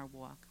happened on our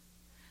walk.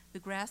 The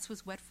grass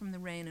was wet from the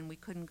rain and we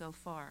couldn't go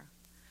far.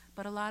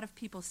 But a lot of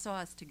people saw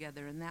us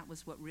together and that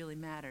was what really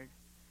mattered.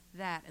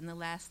 That and the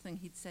last thing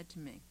he'd said to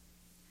me.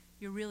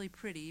 "You're really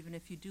pretty, even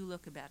if you do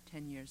look about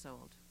 10 years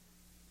old."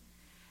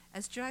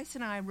 As Joyce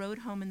and I rode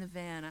home in the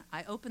van,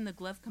 I opened the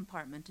glove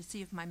compartment to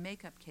see if my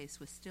makeup case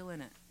was still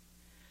in it.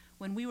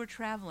 When we were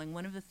traveling,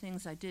 one of the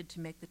things I did to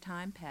make the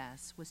time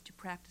pass was to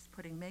practice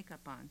putting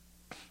makeup on.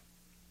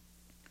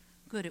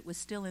 Good, it was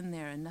still in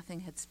there and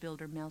nothing had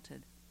spilled or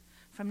melted.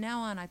 From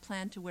now on, I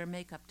planned to wear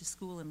makeup to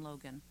school in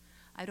Logan.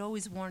 I'd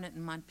always worn it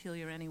in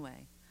Montpelier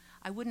anyway.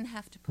 I wouldn't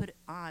have to put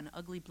on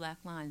ugly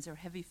black lines or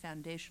heavy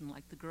foundation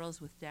like the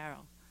girls with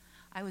Darryl.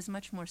 I was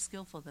much more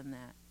skillful than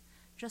that.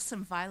 Just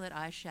some violet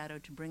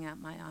eyeshadow to bring out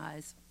my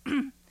eyes,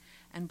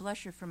 and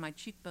blusher for my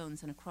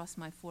cheekbones and across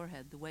my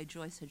forehead, the way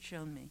Joyce had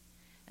shown me.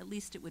 At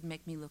least it would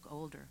make me look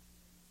older.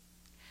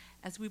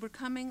 As we were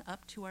coming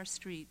up to our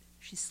street,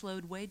 she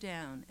slowed way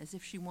down, as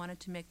if she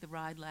wanted to make the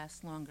ride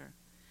last longer.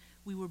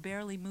 We were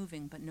barely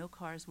moving, but no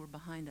cars were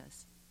behind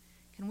us.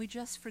 "Can we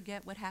just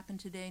forget what happened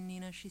today,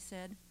 Nina?" she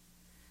said.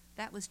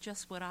 That was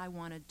just what I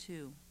wanted,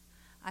 too.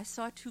 I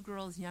saw two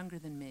girls younger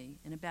than me,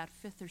 in about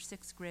 5th or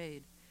 6th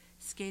grade,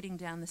 skating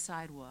down the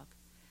sidewalk.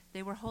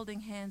 They were holding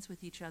hands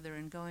with each other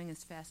and going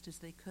as fast as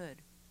they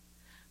could.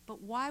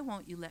 "But why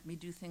won't you let me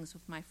do things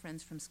with my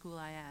friends from school?"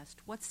 I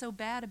asked. "What's so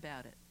bad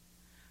about it?"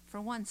 For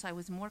once, I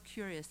was more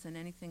curious than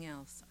anything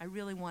else. I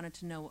really wanted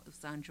to know what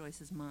was on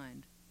Joyce's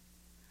mind.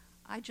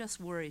 "I just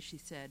worry," she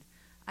said.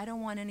 "I don't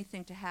want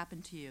anything to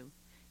happen to you.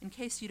 In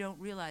case you don't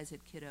realize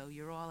it, kiddo,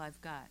 you're all I've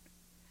got."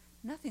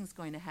 "Nothing's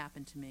going to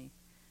happen to me."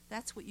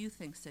 "That's what you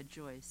think," said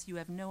Joyce. "You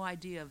have no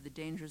idea of the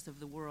dangers of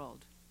the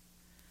world."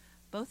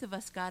 Both of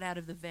us got out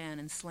of the van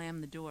and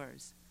slammed the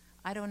doors.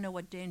 I don't know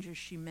what dangers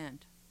she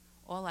meant.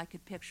 All I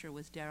could picture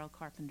was Darryl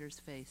Carpenter's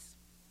face.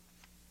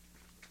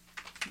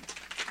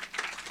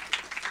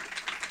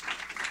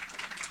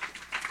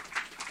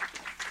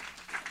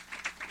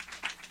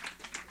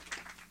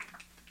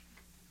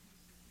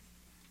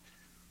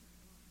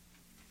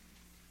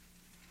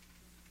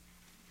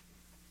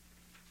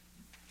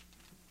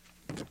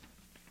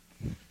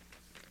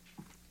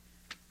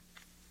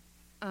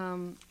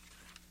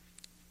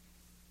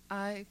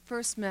 I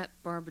first met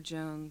Barbara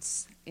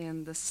Jones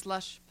in the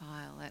slush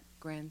pile at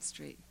Grand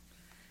Street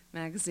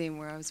magazine,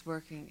 where I was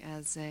working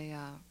as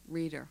a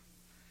reader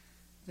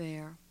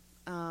there.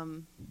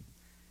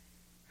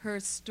 Her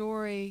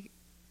story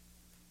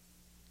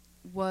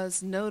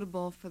was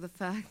notable for the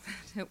fact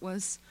that it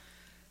was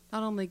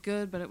not only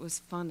good, but it was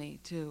funny,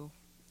 too.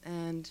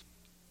 And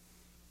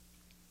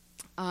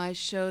I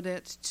showed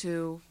it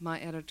to my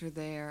editor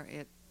there.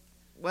 It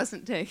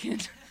wasn't taken.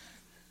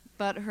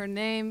 But her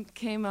name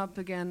came up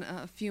again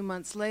a few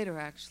months later,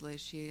 actually.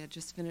 She had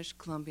just finished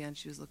Columbia, and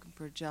she was looking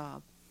for a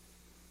job.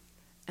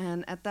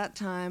 And at that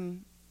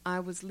time, I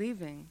was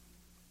leaving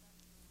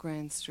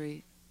Grand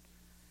Street.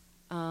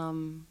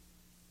 And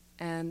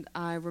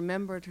I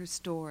remembered her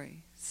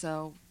story.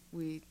 So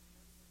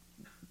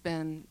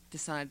Ben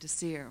decided to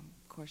see her.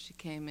 Of course, she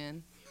came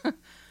in.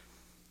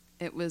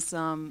 It was,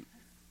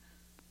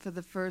 for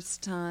the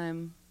first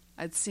time,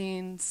 I'd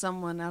seen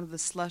someone out of the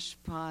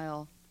slush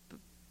pile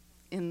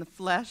in the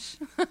flesh.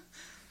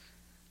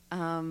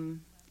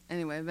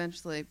 Anyway,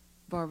 eventually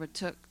Barbara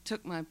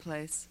took my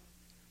place,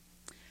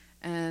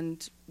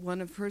 and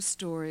one of her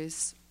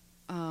stories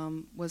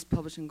was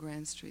published in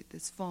Grand Street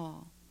this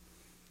fall.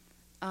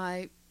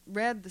 I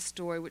read the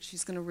story, which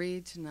she's going to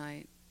read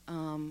tonight,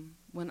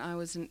 when I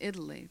was in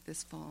Italy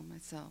this fall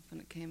myself,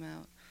 and it came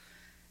out.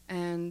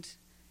 And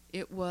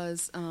it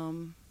was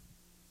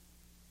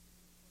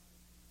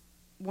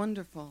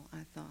wonderful,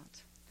 I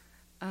thought.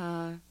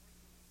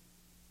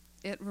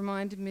 It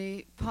reminded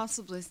me,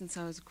 possibly since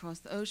I was across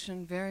the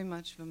ocean, very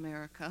much of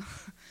America,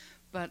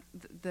 but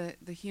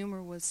the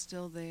humor was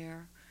still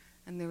there,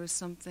 and there was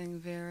something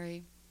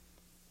very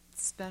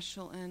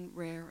special and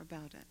rare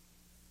about it.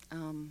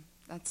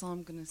 That's all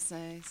I'm going to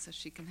say, so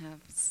she can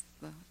have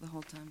the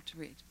whole time to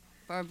read.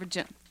 Barbara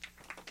Jones.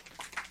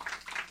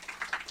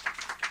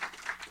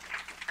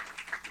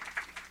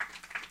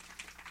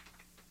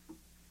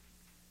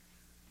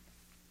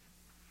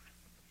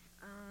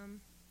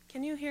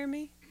 Can you hear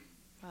me?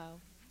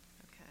 Oh,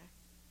 okay.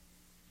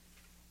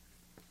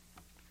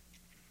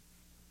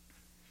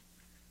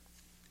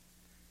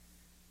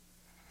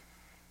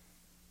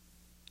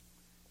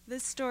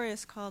 This story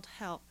is called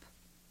Help.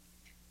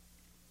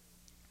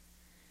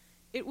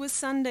 It was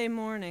Sunday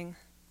morning.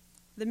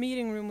 The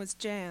meeting room was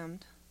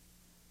jammed.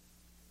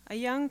 A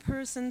young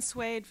person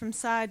swayed from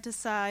side to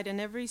side in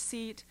every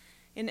seat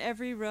in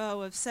every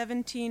row of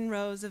 17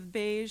 rows of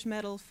beige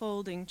metal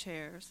folding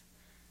chairs.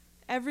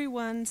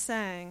 Everyone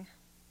sang.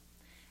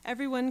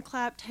 Everyone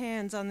clapped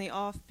hands on the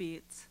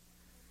offbeats.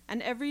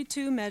 And every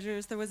 2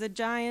 measures there was a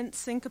giant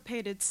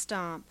syncopated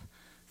stomp,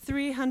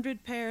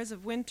 300 pairs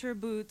of winter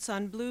boots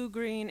on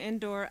blue-green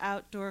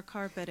indoor-outdoor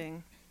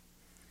carpeting.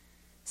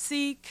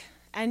 Seek,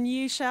 and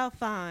ye shall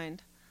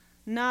find.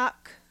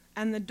 Knock,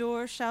 and the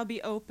door shall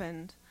be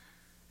opened.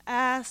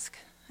 Ask,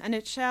 and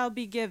it shall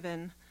be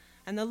given,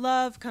 and the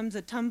love comes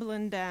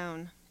a-tumblin'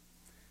 down.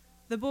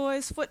 The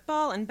boys'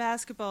 football and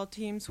basketball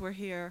teams were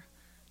here,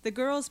 the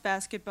girls'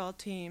 basketball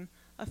team,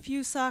 a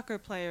few soccer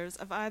players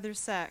of either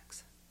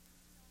sex.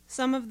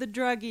 Some of the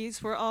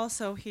druggies were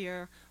also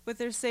here, with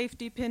their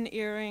safety pin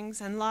earrings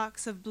and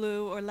locks of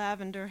blue or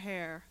lavender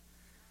hair.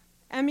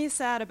 Emmy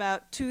sat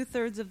about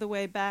 2/3 of the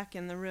way back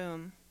in the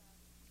room.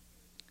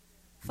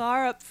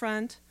 Far up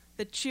front,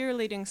 the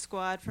cheerleading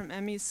squad from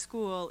Emmy's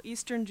school,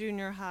 Eastern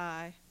Junior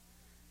High,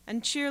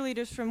 and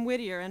cheerleaders from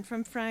Whittier and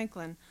from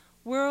Franklin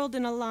whirled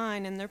in a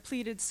line in their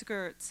pleated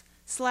skirts,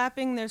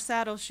 slapping their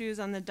saddle shoes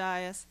on the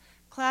dais,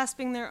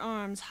 clasping their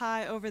arms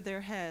high over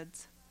their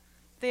heads.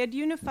 They had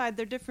unified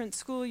their different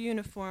school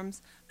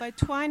uniforms by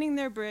twining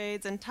their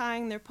braids and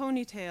tying their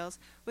ponytails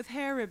with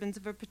hair ribbons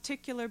of a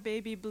particular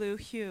baby blue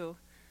hue.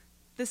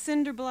 The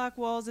cinder block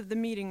walls of the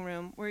meeting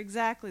room were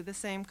exactly the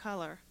same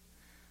color.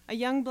 A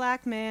young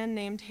black man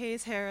named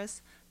Hayes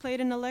Harris played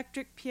an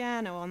electric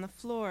piano on the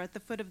floor at the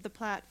foot of the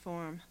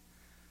platform.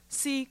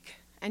 Seek,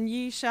 and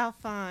ye shall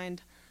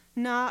find.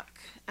 Knock,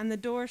 and the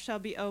door shall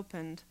be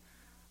opened.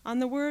 On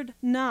the word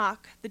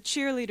knock, the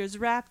cheerleaders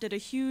rapped at a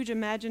huge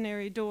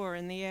imaginary door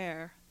in the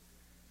air.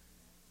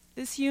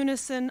 This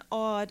unison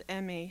awed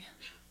Emmy,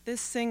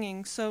 this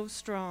singing so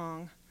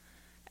strong.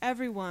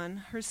 Everyone,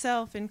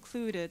 herself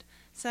included,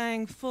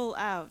 sang full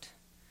out.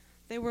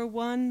 They were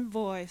one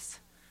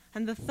voice,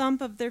 and the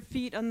thump of their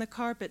feet on the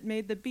carpet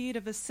made the beat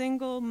of a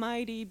single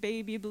mighty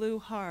baby blue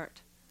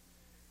heart.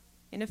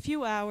 In a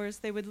few hours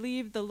they would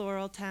leave the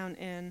Laureltown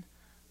Inn,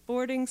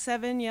 boarding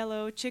 7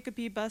 yellow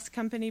Chicopee Bus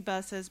Company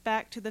buses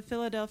back to the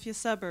Philadelphia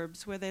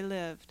suburbs where they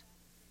lived.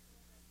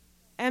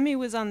 Emmy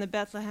was on the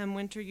Bethlehem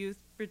Winter Youth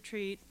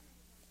Retreat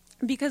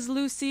because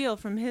Lucille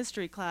from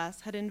history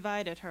class had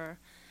invited her,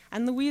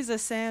 and Louisa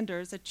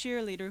Sanders, a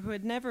cheerleader who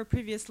had never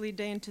previously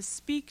deigned to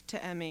speak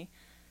to Emmy,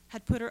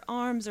 had put her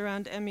arms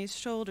around Emmy's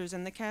shoulders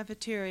in the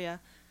cafeteria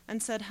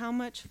and said how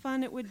much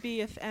fun it would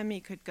be if Emmy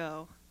could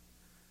go.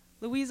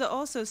 Louisa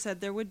also said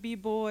there would be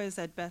boys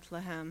at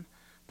Bethlehem,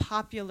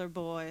 popular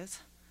boys.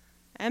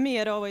 Emmy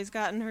had always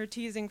gotten her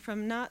teasing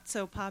from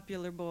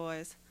not-so-popular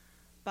boys,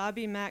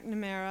 Bobby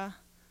McNamara,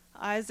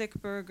 Isaac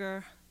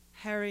Berger,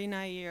 Harry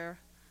Nair.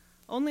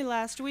 Only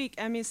last week,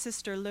 Emmy's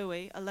sister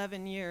Louie,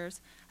 11 years,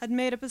 had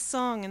made up a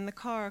song in the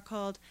car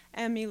called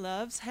Emmy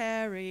Loves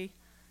Harry,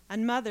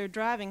 and Mother,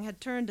 driving,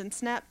 had turned and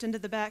snapped into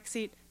the back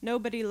seat,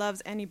 Nobody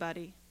loves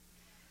anybody.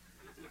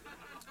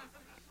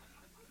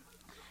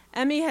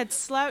 Emmy had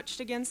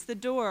slouched against the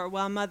door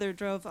while Mother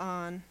drove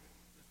on.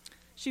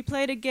 She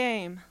played a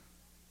game,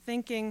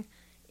 thinking,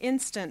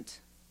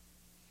 instant,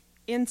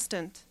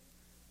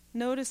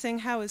 noticing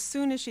how as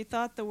soon as she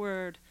thought the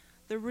word,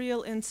 the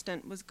real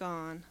instant was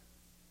gone.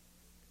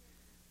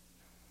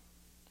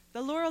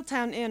 The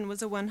Laureltown Inn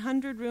was a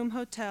 100-room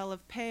hotel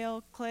of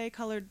pale,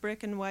 clay-colored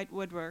brick and white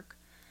woodwork.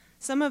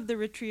 Some of the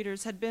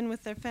retreaters had been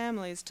with their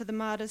families to the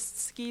modest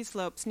ski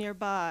slopes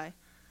nearby,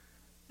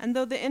 and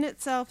though the inn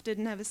itself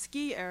didn't have a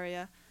ski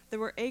area, there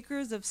were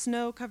acres of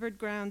snow-covered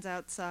grounds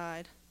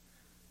outside.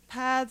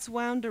 Paths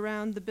wound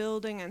around the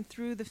building and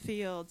through the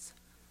fields,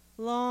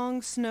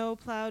 long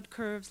snow-plowed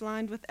curves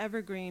lined with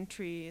evergreen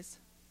trees.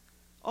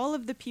 All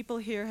of the people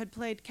here had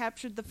played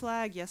Captured the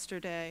Flag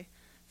yesterday.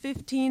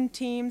 15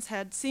 teams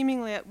had,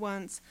 seemingly at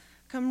once,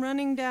 come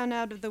running down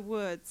out of the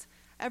woods,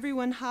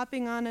 everyone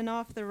hopping on and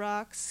off the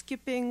rocks,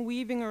 skipping,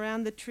 weaving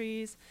around the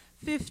trees,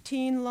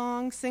 15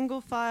 long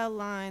single-file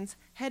lines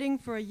heading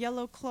for a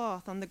yellow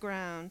cloth on the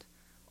ground,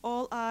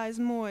 all eyes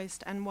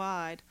moist and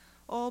wide,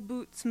 all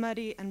boots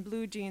muddy and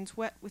blue jeans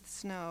wet with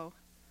snow.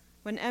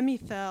 When Emmy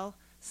fell,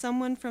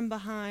 someone from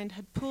behind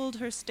had pulled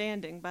her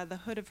standing by the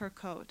hood of her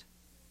coat.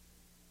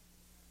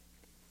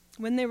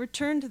 When they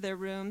returned to their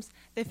rooms,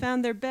 they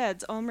found their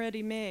beds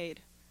already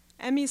made.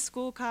 Emmy's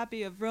school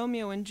copy of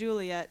Romeo and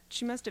Juliet,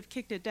 she must have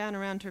kicked it down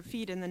around her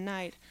feet in the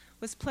night,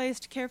 was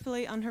placed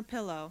carefully on her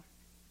pillow.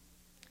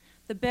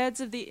 The beds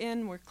of the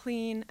inn were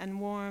clean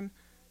and warm,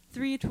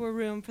 3 to a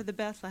room for the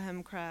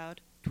Bethlehem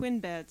crowd, twin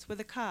beds with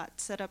a cot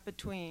set up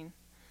between.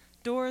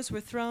 Doors were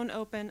thrown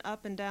open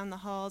up and down the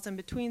halls and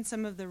between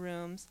some of the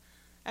rooms.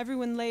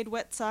 Everyone laid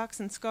wet socks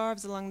and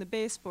scarves along the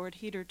baseboard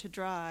heater to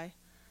dry.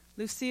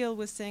 Lucille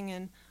was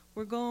singing,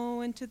 "We're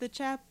going to the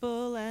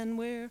chapel and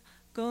we're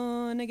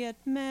gonna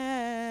get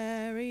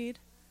married."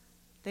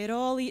 They'd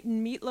all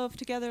eaten meatloaf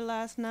together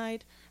last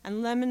night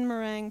and lemon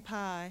meringue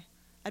pie.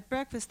 At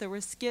breakfast there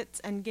were skits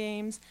and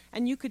games,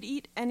 and you could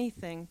eat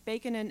anything,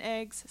 bacon and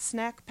eggs,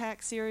 snack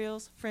pack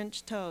cereals,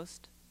 French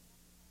toast.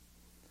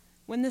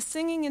 When the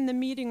singing in the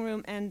meeting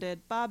room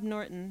ended, Bob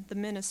Norton, the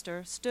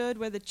minister, stood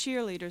where the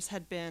cheerleaders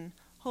had been,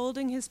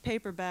 holding his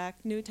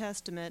paperback, New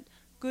Testament,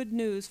 Good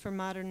News for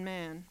Modern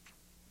Man.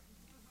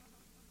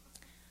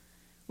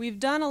 We've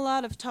done a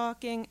lot of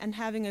talking and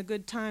having a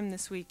good time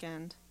this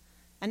weekend,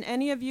 and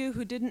any of you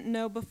who didn't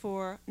know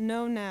before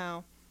know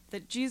now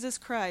that Jesus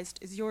Christ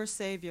is your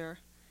Savior.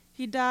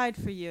 He died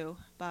for you,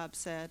 Bob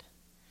said.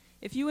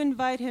 If you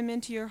invite him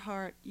into your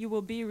heart, you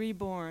will be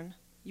reborn.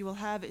 You will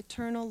have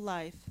eternal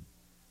life.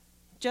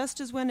 Just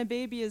as when a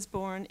baby is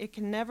born, it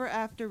can never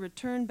after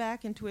return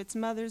back into its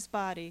mother's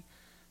body,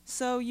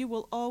 so you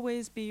will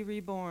always be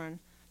reborn.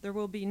 There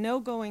will be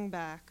no going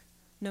back.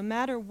 No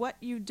matter what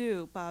you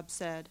do, Bob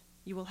said,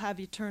 you will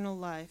have eternal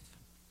life.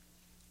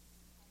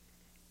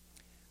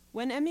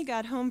 When Emmy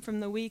got home from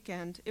the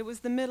weekend, it was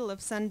the middle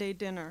of Sunday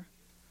dinner.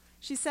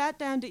 She sat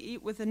down to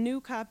eat with a new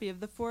copy of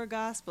the 4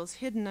 Gospels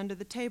hidden under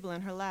the table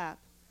in her lap.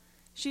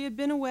 She had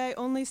been away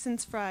only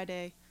since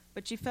Friday,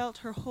 but she felt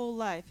her whole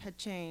life had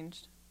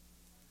changed.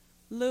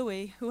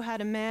 Louie, who had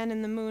a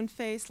man-in-the-moon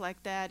face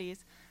like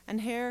Daddy's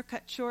and hair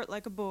cut short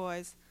like a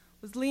boy's,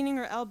 was leaning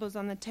her elbows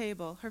on the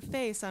table, her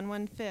face on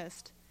one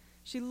fist.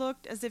 She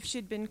looked as if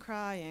she'd been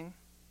crying.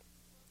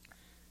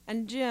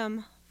 and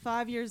Jim,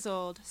 5 years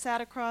old, sat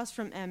across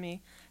from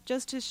Emmy,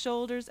 just his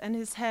shoulders and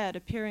his head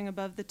appearing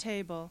above the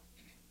table.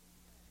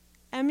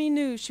 Emmy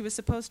knew she was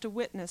supposed to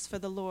witness for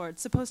the Lord,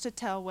 supposed to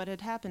tell what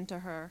had happened to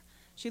her.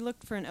 She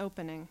looked for an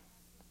opening.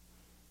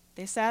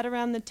 They sat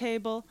around the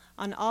table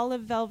on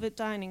olive velvet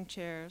dining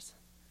chairs.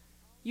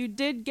 "You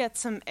did get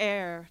some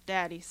air,"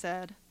 Daddy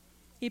said.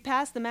 He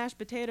passed the mashed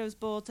potatoes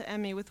bowl to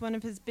Emmy with one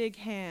of his big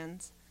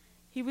hands.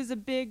 He was a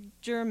big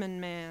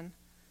German man.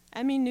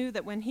 Emmy knew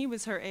that when he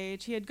was her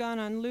age, he had gone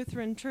on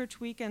Lutheran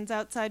church weekends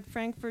outside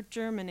Frankfurt,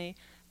 Germany,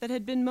 that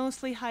had been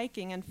mostly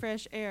hiking and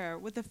fresh air,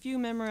 with a few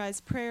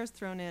memorized prayers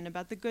thrown in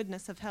about the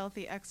goodness of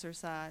healthy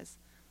exercise.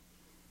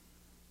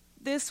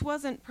 "This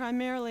wasn't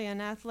primarily an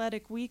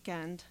athletic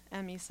weekend,"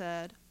 Emmy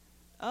said.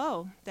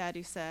 "Oh,"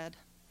 Daddy said.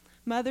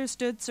 Mother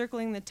stood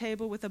circling the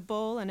table with a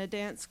bowl and a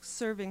dance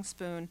serving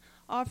spoon,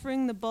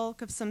 offering the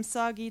bulk of some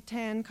soggy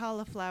tan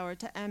cauliflower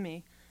to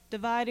Emmy,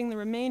 dividing the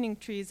remaining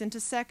trees into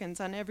seconds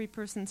on every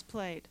person's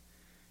plate.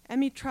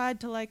 Emmy tried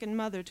to liken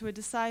Mother to a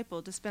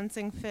disciple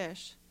dispensing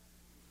fish.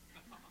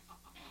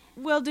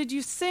 "Well, did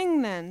you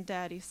sing then?"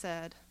 Daddy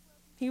said.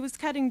 He was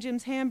cutting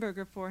Jim's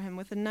hamburger for him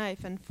with a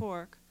knife and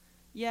fork.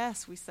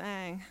 "Yes, we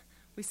sang.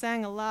 We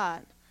sang a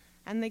lot.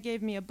 And they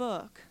gave me a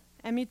book."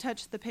 Emmy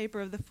touched the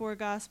paper of the 4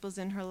 Gospels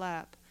in her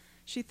lap.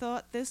 She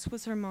thought this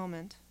was her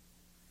moment.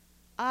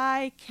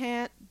 "I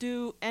can't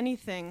do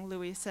anything,"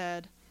 Louis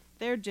said.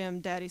 "There, Jim,"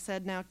 Daddy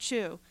said, "now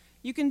chew."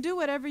 "You can do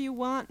whatever you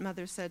want,"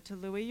 Mother said to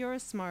Louis. "You're a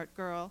smart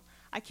girl."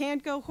 "I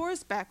can't go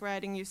horseback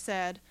riding, you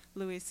said,"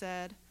 Louis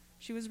said.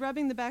 She was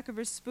rubbing the back of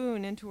her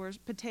spoon into her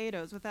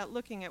potatoes without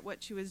looking at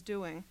what she was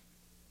doing.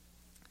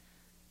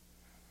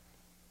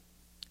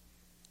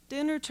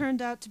 Dinner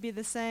turned out to be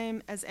the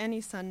same as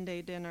any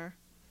Sunday dinner.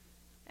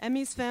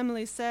 Emmy's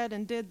family said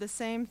and did the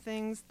same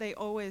things they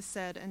always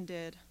said and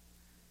did.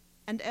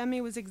 And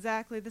Emmy was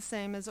exactly the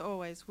same as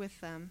always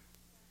with them.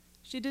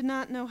 She did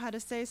not know how to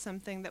say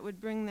something that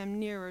would bring them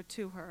nearer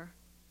to her.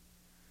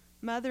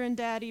 Mother and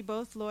Daddy,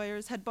 both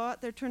lawyers, had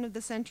bought their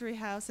turn-of-the-century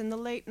house in the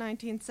late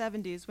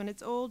 1970s when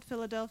its old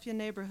Philadelphia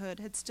neighborhood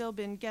had still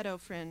been ghetto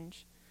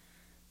fringe.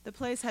 The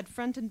place had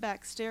front and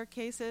back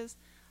staircases,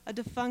 a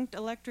defunct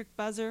electric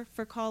buzzer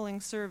for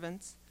calling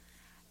servants,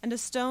 and a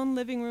stone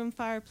living room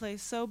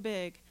fireplace so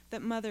big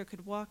that Mother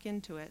could walk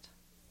into it.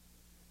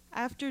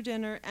 After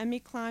dinner,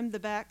 Emmy climbed the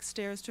back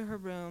stairs to her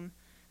room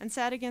and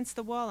sat against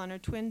the wall on her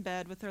twin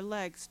bed with her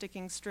legs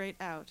sticking straight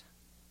out.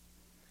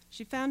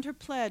 She found her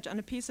pledge on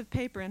a piece of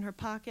paper in her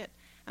pocket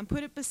and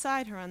put it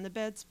beside her on the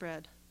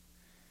bedspread.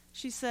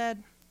 She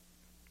said,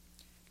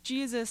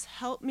 "Jesus,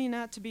 help me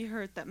not to be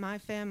hurt that my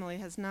family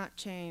has not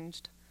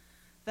changed,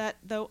 that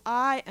though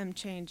I am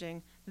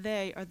changing,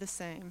 they are the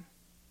same."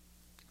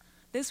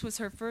 This was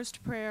her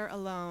first prayer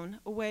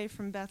alone, away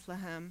from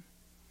Bethlehem.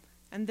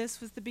 And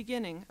this was the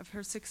beginning of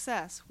her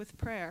success with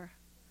prayer.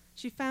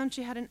 She found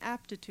she had an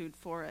aptitude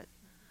for it.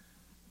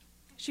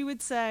 She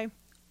would say,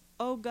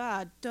 "Oh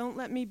God, don't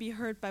let me be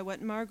hurt by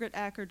what Margaret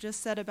Acker just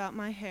said about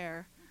my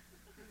hair."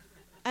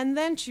 And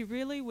then she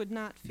really would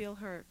not feel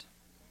hurt.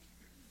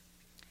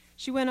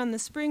 She went on the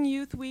spring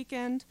youth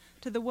weekend,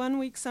 to the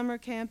 1-week summer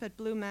camp at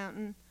Blue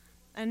Mountain,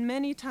 and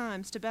many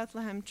times to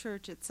Bethlehem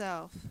Church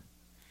itself.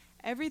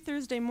 Every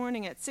Thursday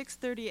morning at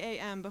 6:30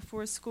 a.m.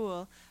 before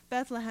school,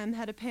 Bethlehem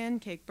had a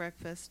pancake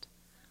breakfast.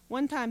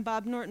 One time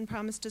Bob Norton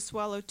promised to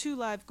swallow 2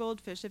 live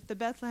goldfish if the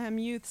Bethlehem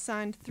youth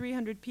signed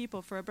 300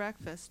 people for a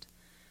breakfast.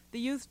 The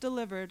youth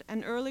delivered,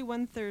 and early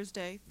one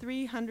Thursday,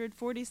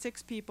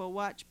 346 people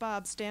watched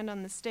Bob stand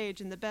on the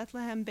stage in the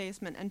Bethlehem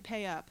basement and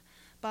pay up.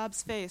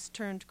 Bob's face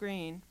turned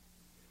green.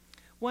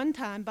 One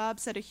time, Bob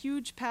set a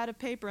huge pad of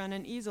paper on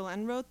an easel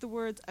and wrote the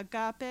words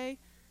agape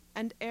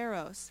and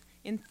eros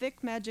in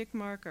thick magic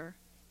marker.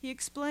 He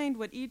explained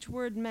what each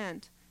word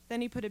meant,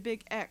 then he put a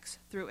big X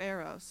through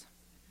eros.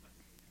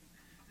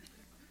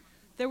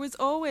 There was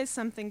always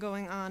something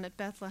going on at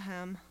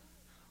Bethlehem.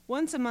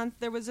 Once a month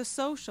there was a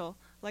social,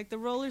 like the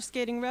roller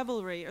skating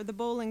revelry or the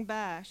bowling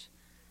bash,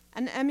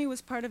 and Emmy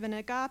was part of an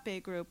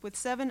agape group with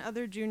 7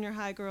 other junior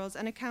high girls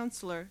and a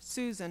counselor,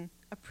 Susan,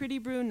 a pretty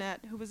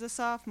brunette who was a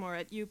sophomore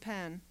at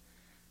UPenn.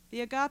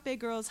 The agape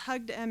girls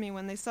hugged Emmy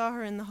when they saw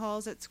her in the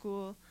halls at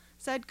school,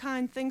 said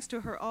kind things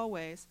to her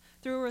always,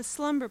 threw her a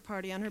slumber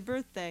party on her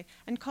birthday,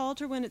 and called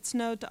her when it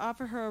snowed to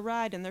offer her a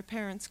ride in their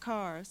parents'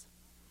 cars.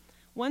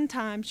 One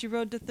time she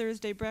rode to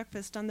Thursday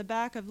breakfast on the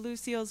back of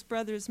Lucille's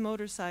brother's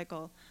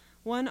motorcycle,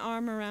 one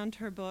arm around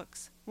her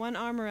books, one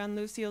arm around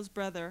Lucille's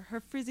brother, her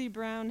frizzy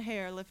brown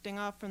hair lifting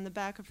off from the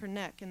back of her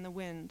neck in the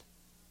wind.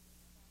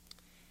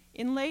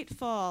 In late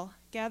fall,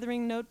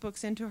 gathering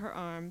notebooks into her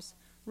arms,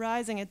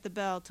 rising at the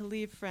bell to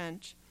leave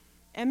French,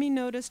 Emmy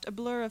noticed a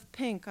blur of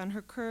pink on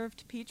her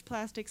curved peach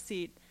plastic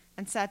seat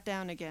and sat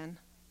down again.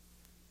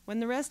 When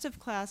the rest of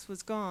class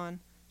was gone,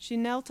 she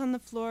knelt on the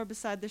floor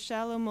beside the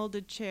shallow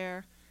molded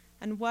chair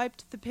and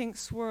wiped the pink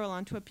swirl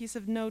onto a piece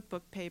of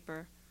notebook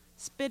paper,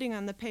 spitting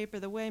on the paper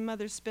the way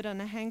Mother spit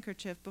on a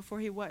handkerchief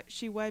before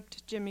she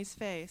wiped Jimmy's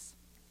face.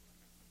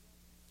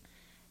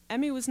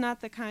 Emmy was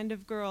not the kind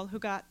of girl who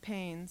got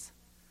pains.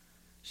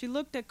 She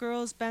looked at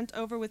girls bent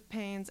over with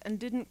pains and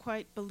didn't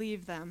quite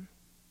believe them.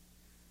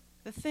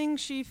 The thing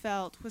she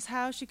felt was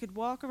how she could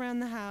walk around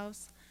the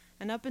house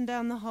and up and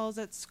down the halls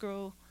at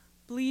school,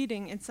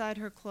 bleeding inside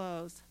her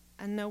clothes,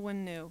 and no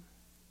one knew.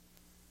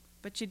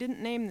 But she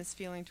didn't name this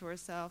feeling to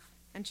herself,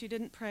 and she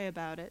didn't pray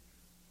about it.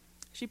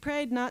 She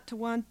prayed not to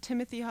want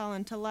Timothy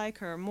Holland to like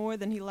her more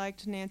than he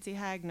liked Nancy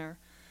Hagner.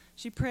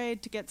 She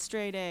prayed to get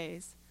straight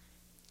A's.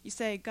 "You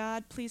say,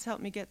 'God, please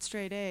help me get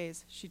straight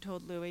A's,'" she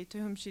told Louis, to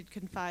whom she'd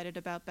confided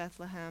about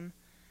Bethlehem.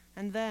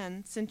 "And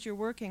then, since you're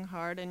working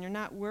hard and you're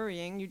not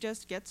worrying, you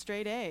just get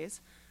straight A's,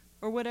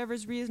 or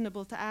whatever's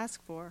reasonable to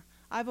ask for.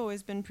 I've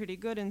always been pretty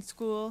good in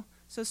school,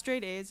 so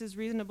straight A's is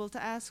reasonable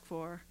to ask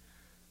for."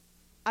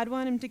 "I'd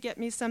want him to get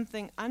me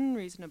something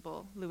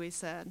unreasonable," Louis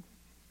said.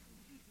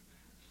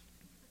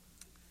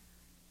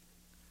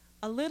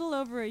 A little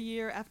over a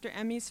year after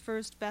Emmy's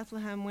first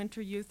Bethlehem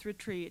Winter Youth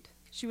Retreat,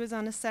 she was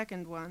on a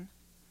second one.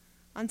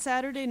 On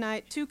Saturday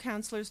night, 2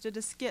 counselors did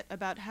a skit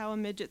about how a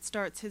midget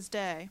starts his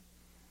day.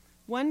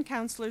 One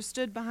counselor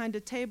stood behind a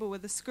table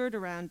with a skirt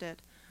around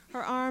it,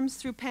 her arms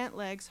through pant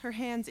legs, her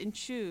hands in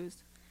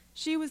shoes.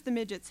 She was the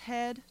midget's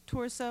head,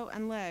 torso,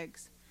 and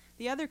legs.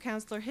 The other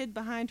counselor hid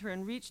behind her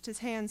and reached his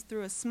hands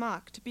through a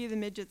smock to be the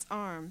midget's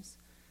arms.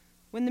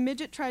 When the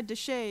midget tried to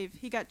shave,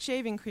 he got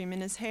shaving cream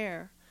in his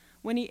hair.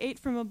 When he ate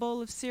from a bowl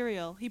of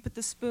cereal, he put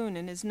the spoon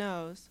in his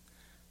nose.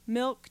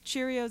 Milk,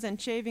 Cheerios, and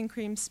shaving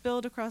cream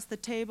spilled across the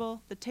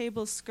table, the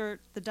table's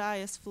skirt, the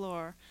dais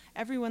floor.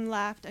 Everyone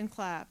laughed and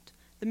clapped.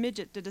 The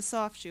midget did a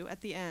soft shoe at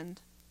the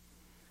end.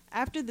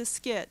 After the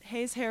skit,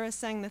 Hayes Harris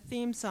sang the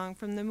theme song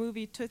from the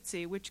movie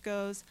Tootsie, which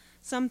goes,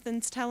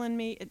 "Something's tellin'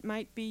 me it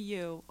might be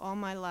you all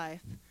my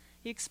life."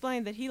 He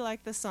explained that he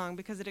liked the song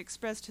because it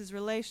expressed his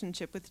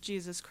relationship with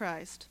Jesus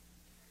Christ.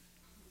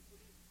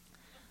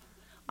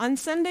 On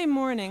Sunday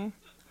morning,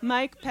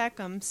 Mike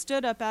Peckham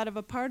stood up out of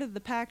a part of the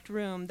packed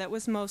room that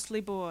was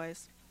mostly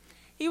boys.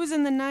 He was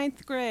in the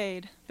 9th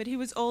grade, but he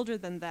was older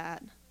than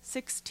that,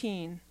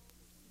 16.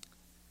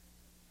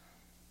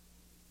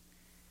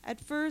 At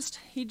first,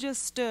 he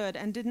just stood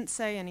and didn't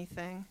say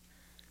anything.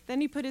 Then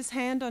he put his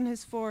hand on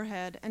his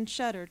forehead and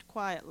shuddered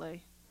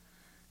quietly.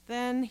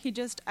 Then he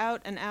just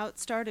out and out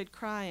started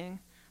crying,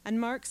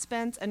 and Mark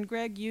Spence and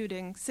Greg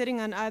Uding,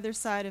 sitting on either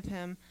side of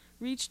him,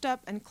 reached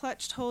up and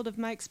clutched hold of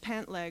Mike's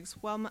pant legs,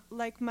 while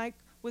like Mike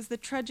was the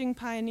trudging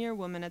pioneer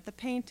woman at the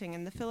painting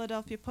in the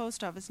Philadelphia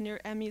post office near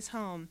Emmy's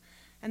home,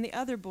 and the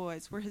other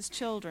boys were his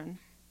children.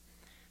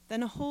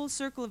 Then a whole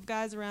circle of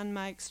guys around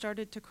Mike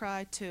started to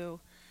cry too,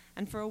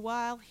 and for a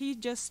while he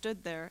just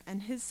stood there,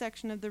 and his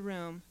section of the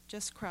room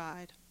just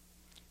cried.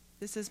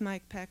 "This is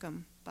Mike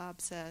Peckham,"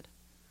 Bob said.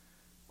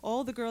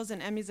 All the girls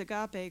in Emmy's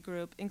Agape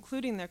group,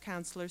 including their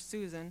counselor,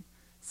 Susan,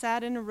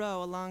 sat in a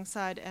row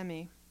alongside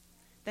Emmy.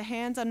 The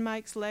hands on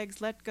Mike's legs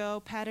let go,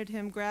 patted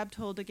him, grabbed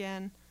hold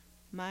again.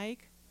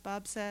 "Mike,"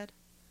 Bob said.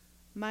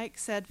 Mike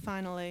said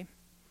finally,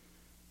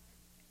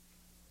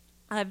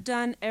 "I've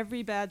done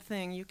every bad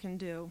thing you can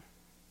do."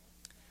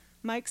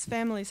 Mike's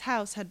family's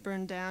house had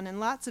burned down, and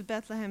lots of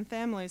Bethlehem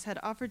families had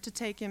offered to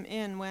take him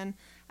in when,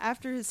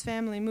 after his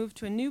family moved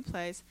to a new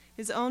place,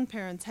 his own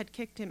parents had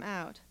kicked him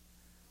out.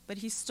 But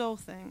he stole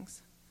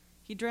things.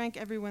 He drank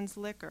everyone's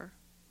liquor.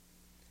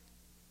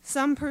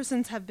 "Some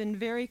persons have been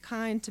very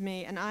kind to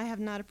me, and I have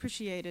not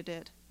appreciated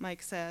it,"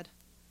 Mike said.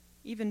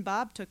 Even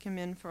Bob took him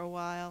in for a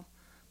while.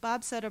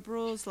 Bob set up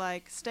rules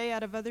like, stay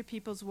out of other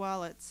people's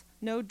wallets,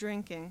 no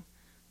drinking,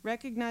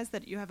 recognize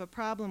that you have a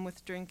problem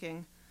with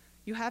drinking,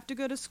 you have to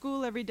go to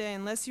school every day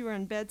unless you are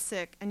in bed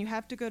sick, and you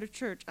have to go to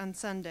church on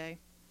Sunday.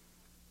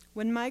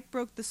 When Mike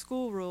broke the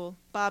school rule,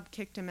 Bob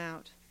kicked him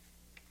out.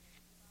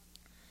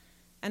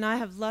 "And I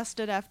have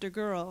lusted after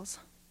girls.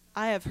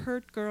 I have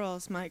hurt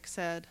girls," Mike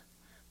said.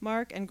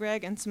 Mark and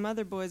Greg and some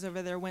other boys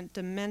over there went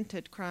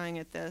demented crying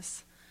at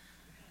this.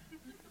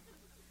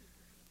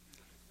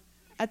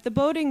 At the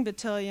boating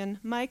battalion,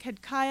 Mike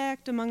had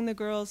kayaked among the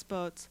girls'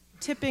 boats,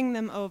 tipping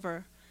them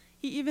over.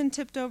 He even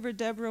tipped over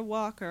Deborah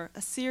Walker,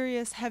 a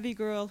serious, heavy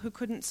girl who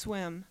couldn't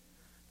swim.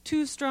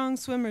 2 strong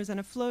swimmers and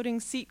a floating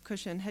seat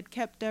cushion had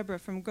kept Deborah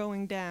from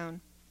going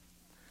down.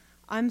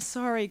 "I'm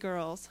sorry,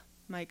 girls,"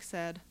 Mike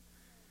said.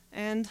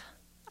 "And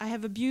I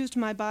have abused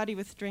my body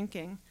with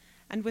drinking,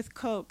 and with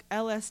coke,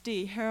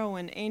 LSD,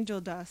 heroin,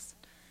 angel dust.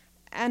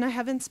 And I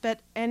haven't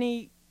spent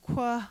any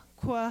quiet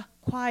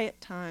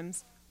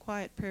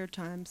prayer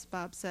times,"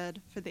 Bob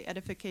said, for the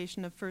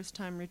edification of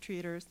first-time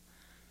retreaters.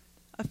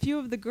 A few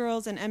of the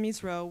girls in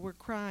Emmy's row were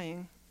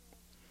crying.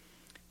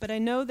 "But I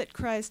know that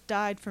Christ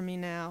died for me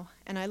now,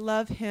 and I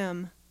love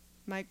him."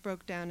 Mike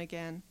broke down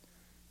again.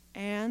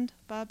 "And,"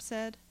 Bob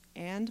said,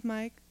 "and,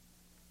 Mike?"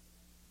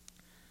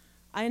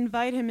 "I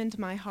invite him into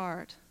my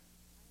heart."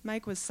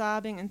 Mike was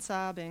sobbing and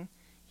sobbing.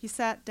 He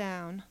sat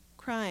down.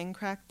 Crying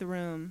cracked the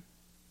room.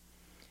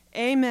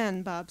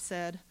 "Amen," Bob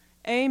said.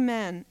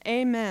 "Amen,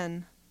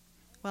 amen."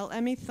 While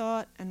Emmy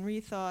thought and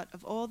rethought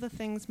of all the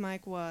things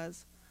Mike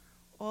was,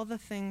 all the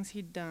things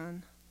he'd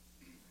done.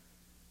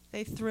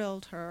 They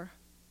thrilled her.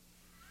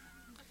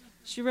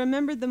 She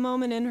remembered the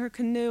moment in her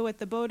canoe at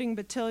the boating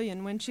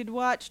battalion when she'd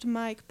watched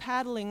Mike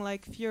paddling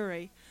like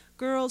fury,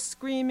 girls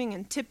screaming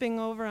and tipping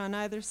over on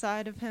either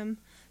side of him.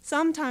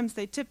 Sometimes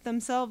they tipped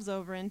themselves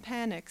over in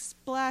panic,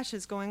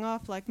 splashes going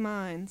off like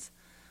mines.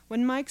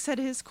 When Mike set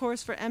his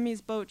course for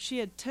Emmy's boat, she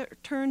had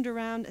turned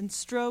around and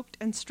stroked,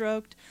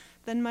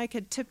 then Mike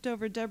had tipped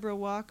over Deborah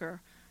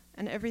Walker,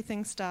 and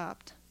everything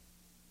stopped.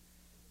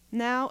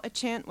 Now a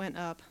chant went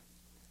up.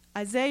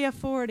 Isaiah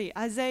 40,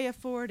 Isaiah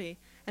 40,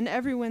 and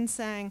everyone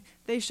sang,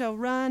 "They shall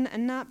run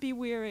and not be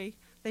weary.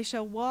 They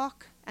shall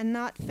walk and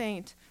not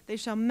faint. They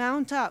shall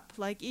mount up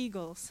like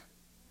eagles."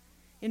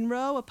 In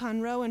row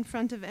upon row in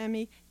front of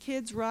Emmy,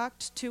 kids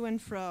rocked to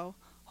and fro,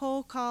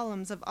 whole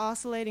columns of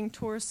oscillating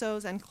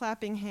torsos and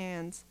clapping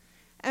hands.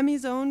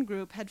 Emmy's own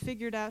group had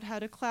figured out how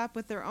to clap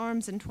with their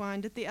arms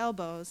entwined at the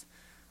elbows,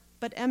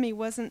 but Emmy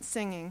wasn't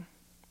singing.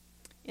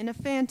 In a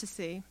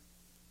fantasy,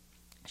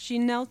 she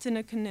knelt in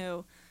a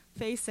canoe,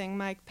 facing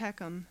Mike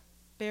Peckham,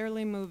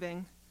 barely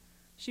moving.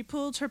 She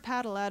pulled her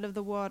paddle out of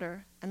the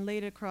water and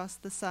laid it across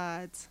the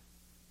sides.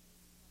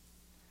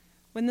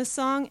 When the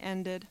song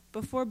ended,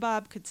 before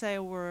Bob could say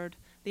a word,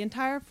 the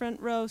entire front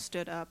row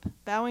stood up,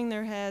 bowing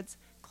their heads,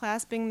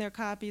 clasping their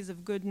copies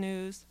of Good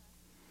News.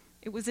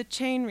 It was a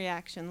chain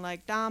reaction,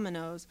 like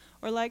dominoes,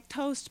 or like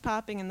toast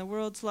popping in the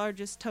world's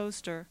largest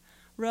toaster,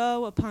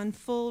 row upon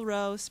full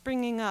row,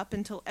 springing up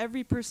until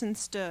every person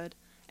stood.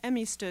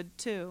 Emmy stood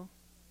too.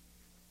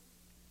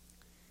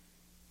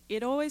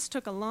 It always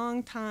took a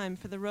long time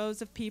for the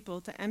rows of people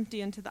to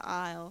empty into the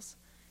aisles,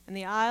 and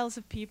the aisles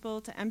of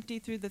people to empty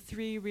through the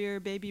 3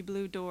 rear baby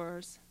blue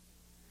doors.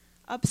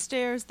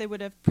 Upstairs they would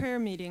have prayer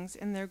meetings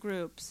in their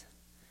groups.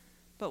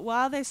 But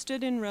while they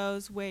stood in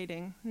rows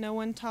waiting, no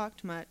one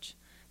talked much.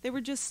 They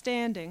were just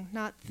standing,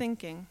 not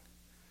thinking.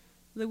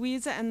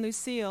 Louisa and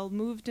Lucille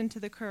moved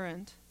into the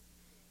current.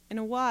 In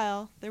a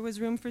while, there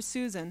was room for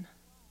Susan.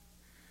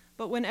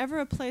 But whenever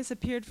a place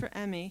appeared for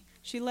Emmy,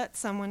 she let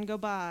someone go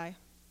by.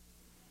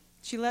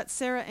 She let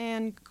Sarah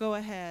Ann go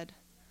ahead.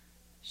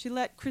 She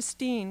let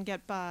Christine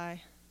get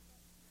by.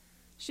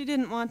 She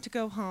didn't want to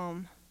go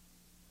home.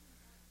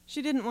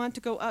 She didn't want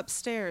to go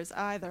upstairs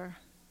either.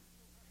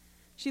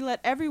 She let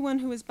everyone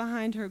who was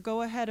behind her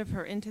go ahead of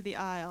her into the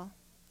aisle.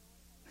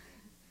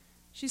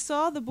 She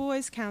saw the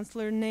boys'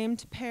 counselor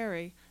named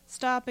Perry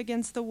stop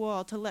against the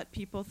wall to let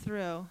people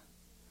through.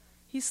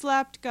 He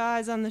slapped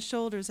guys on the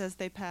shoulders as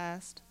they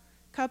passed,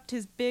 cupped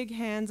his big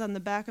hands on the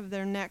back of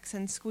their necks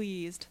and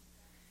squeezed.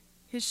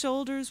 His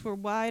shoulders were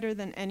wider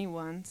than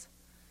anyone's.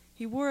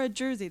 He wore a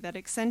jersey that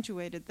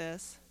accentuated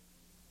this.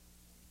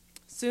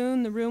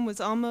 Soon the room was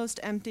almost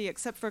empty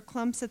except for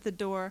clumps at the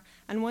door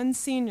and one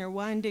senior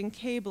winding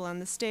cable on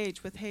the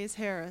stage with Hayes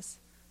Harris,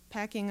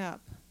 packing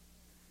up.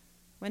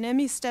 When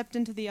Emmy stepped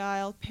into the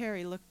aisle,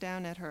 Perry looked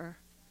down at her.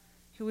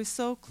 He was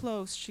so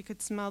close she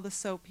could smell the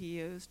soap he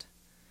used.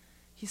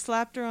 He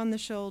slapped her on the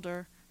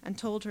shoulder and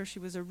told her she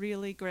was a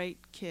really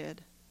great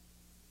kid.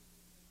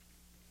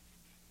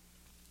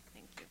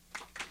 Thank you.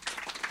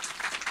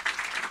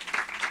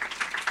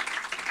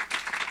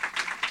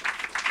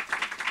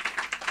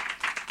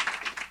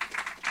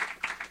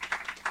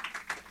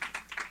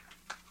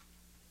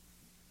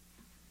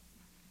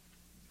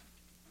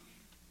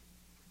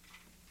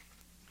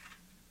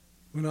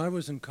 When I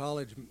was in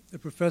college, the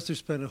professor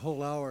spent a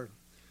whole hour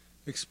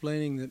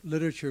explaining that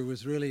literature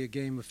was really a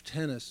game of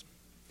tennis.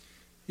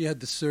 He had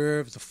the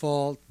serve, the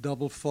fault,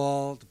 double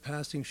fault, the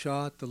passing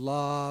shot, the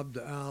lob,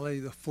 the alley,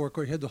 the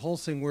forecourt. He had the whole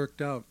thing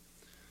worked out.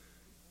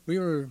 We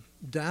were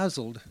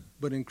dazzled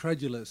but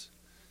incredulous.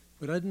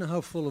 But I didn't know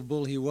how full of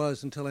bull he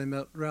was until I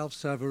met Ralph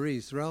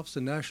Savarese. Ralph's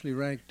a nationally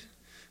ranked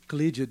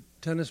collegiate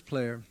tennis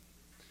player.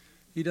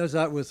 He does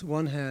that with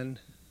one hand,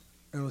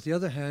 and with the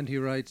other hand he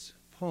writes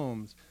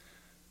poems.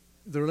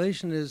 The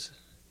relation is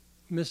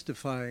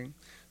mystifying.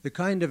 The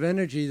kind of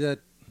energy that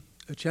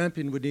a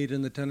champion would need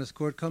in the tennis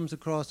court comes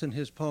across in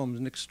his poems,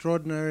 an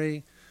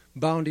extraordinary,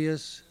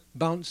 bounteous,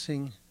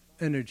 bouncing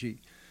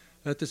energy.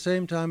 At the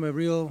same time, a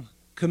real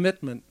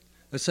commitment,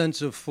 a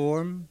sense of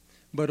form,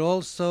 but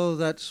also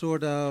that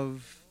sort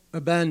of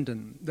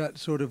abandon, that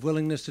sort of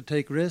willingness to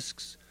take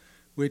risks,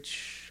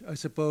 which I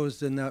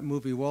suppose in that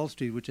movie Wall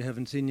Street, which I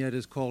haven't seen yet,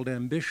 is called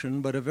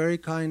ambition, but a very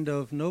kind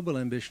of noble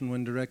ambition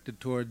when directed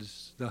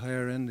towards the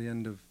higher end, the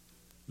end of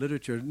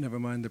literature, never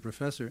mind the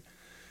professor,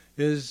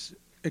 is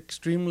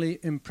extremely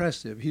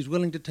impressive. He's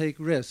willing to take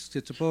risks.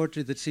 It's a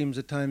poetry that seems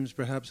at times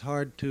perhaps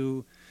hard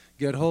to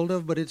get hold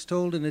of, but it's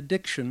told in a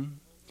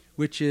diction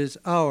which is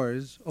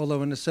ours,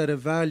 although in a set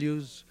of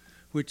values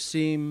which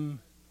seem,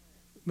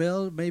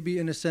 well, maybe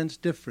in a sense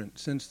different,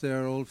 since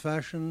they're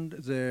old-fashioned,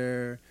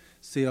 they're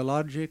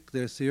theologic,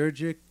 they're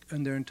theurgic,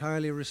 and they're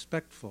entirely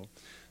respectful.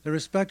 They're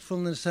respectful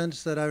in the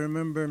sense that I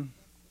remember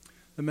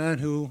the man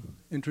who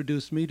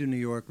introduced me to New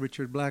York,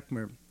 Richard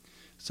Blackmer,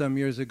 some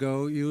years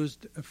ago,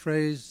 used a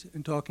phrase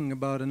in talking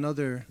about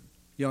another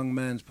young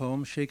man's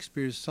poem,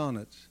 Shakespeare's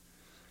Sonnets.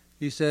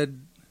 He said,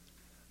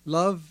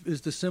 "Love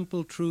is the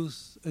simple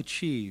truth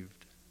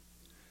achieved."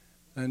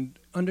 And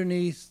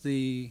underneath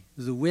the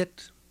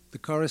wit the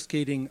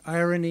coruscating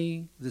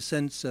irony, the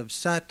sense of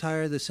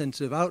satire, the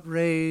sense of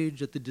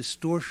outrage at the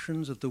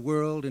distortions of the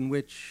world in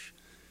which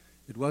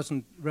it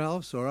wasn't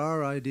Ralph's or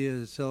our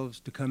ideas selves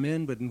to come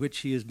in, but in which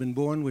he has been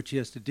born, which he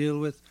has to deal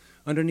with.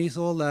 Underneath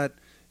all that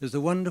is the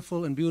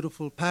wonderful and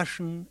beautiful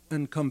passion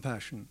and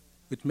compassion,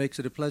 which makes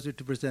it a pleasure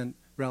to present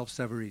Ralph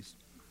Savarese.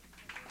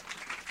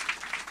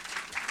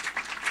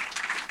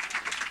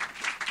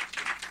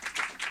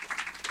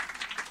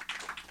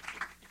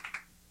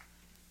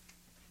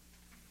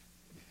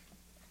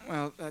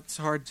 Well, that's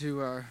hard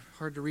to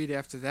read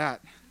after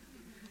that.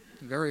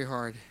 Very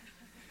hard.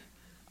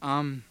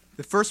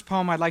 The first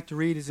poem I'd like to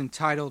read is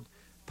entitled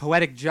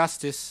Poetic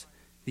Justice,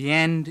 The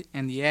End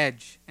and the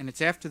Edge, and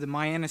it's after the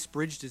Mianus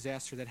Bridge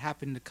disaster that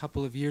happened a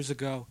couple of years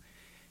ago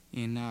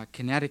in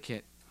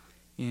Connecticut.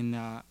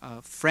 A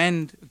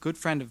good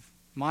friend of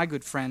my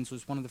good friend's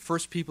was one of the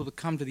first people to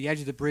come to the edge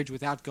of the bridge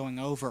without going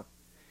over,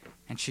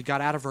 and she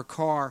got out of her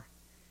car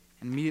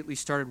and immediately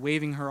started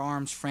waving her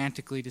arms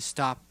frantically to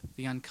stop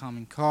the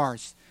oncoming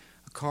cars.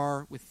 A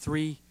car with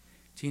 3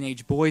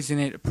 teenage boys in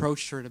it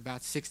approached her at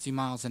about 60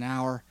 miles an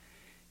hour,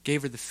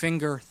 gave her the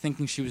finger,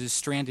 thinking she was a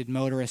stranded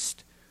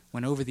motorist,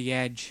 went over the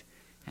edge,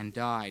 and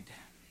died.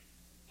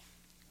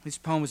 This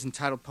poem is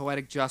entitled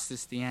Poetic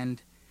Justice, The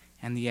End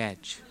and the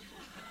Edge.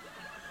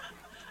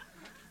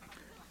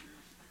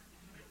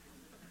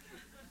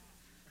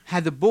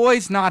 Had the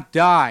boys not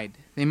died,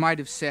 they might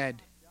have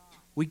said,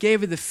 we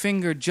gave her the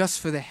finger just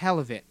for the hell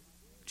of it,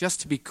 just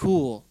to be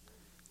cool,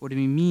 or to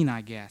be mean, I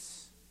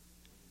guess.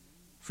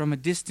 From a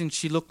distance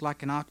she looked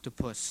like an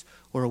octopus,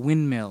 or a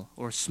windmill,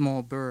 or a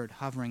small bird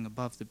hovering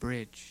above the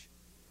bridge.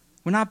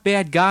 We're not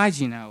bad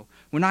guys, you know.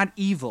 We're not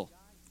evil.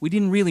 We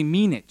didn't really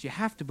mean it. You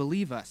have to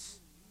believe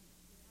us.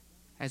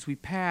 As we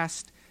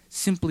passed,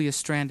 simply a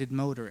stranded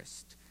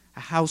motorist,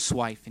 a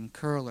housewife in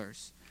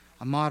curlers,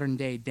 a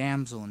modern-day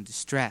damsel in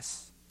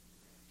distress.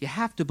 You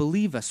have to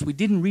believe us. We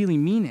didn't really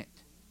mean it.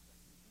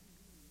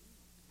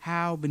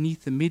 How,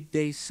 beneath the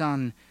midday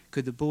sun,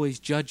 could the boy's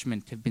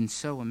judgment have been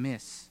so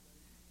amiss?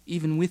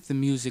 Even with the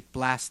music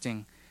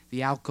blasting,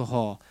 the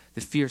alcohol,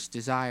 the fierce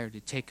desire to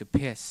take a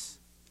piss.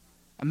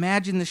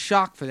 Imagine the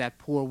shock for that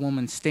poor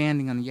woman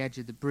standing on the edge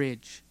of the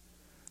bridge,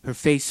 her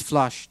face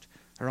flushed,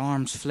 her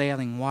arms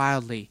flailing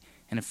wildly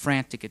in a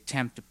frantic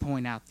attempt to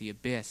point out the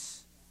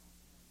abyss.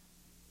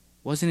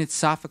 Wasn't it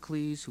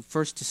Sophocles who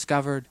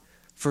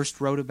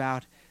first wrote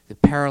about the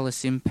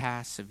perilous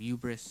impasse of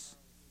hubris?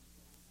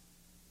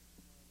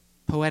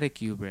 Poetic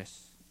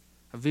hubris,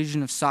 a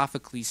vision of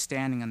Sophocles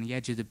standing on the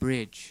edge of the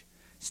bridge,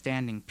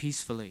 standing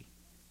peacefully.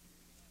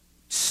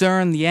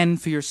 Discern the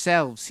end for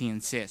yourselves, he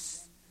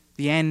insists,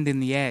 the end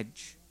and the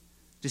edge.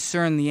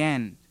 Discern the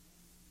end.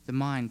 The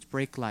mind's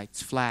brake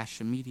lights flash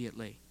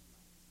immediately.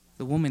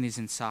 The woman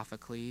isn't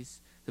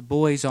Sophocles. The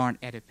boys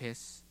aren't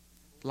Oedipus.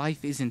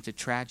 Life isn't a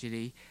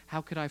tragedy.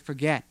 How could I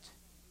forget?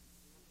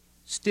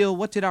 Still,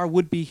 what did our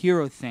would-be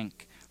hero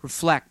think,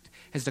 reflect,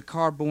 as the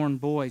car-borne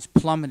boys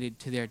plummeted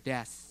to their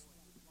deaths?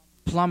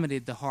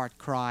 Plummeted, the heart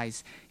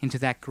cries, into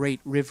that great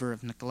river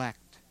of neglect.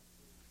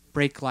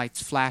 Brake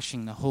lights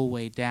flashing the whole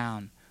way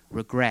down.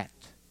 Regret,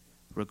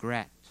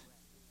 regret.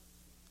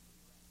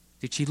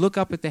 Did she look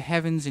up at the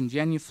heavens and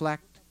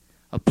genuflect,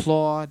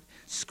 applaud,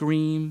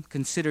 scream,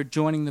 consider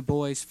joining the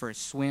boys for a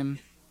swim?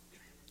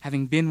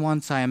 Having been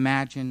once, I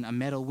imagine, a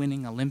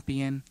medal-winning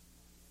Olympian?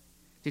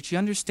 Did she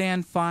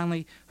understand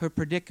finally her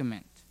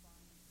predicament,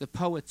 the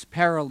poet's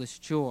perilous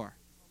chore,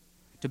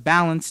 to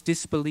balance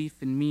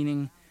disbelief in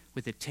meaning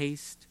with a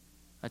taste,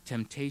 a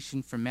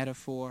temptation for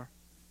metaphor?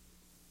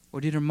 Or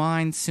did her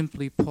mind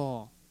simply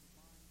pall,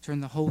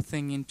 turn the whole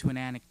thing into an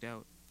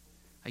anecdote,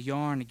 a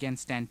yarn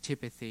against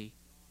antipathy,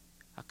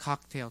 a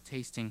cocktail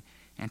tasting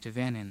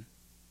antivenin?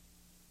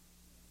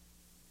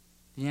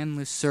 The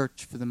endless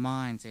search for the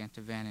mind's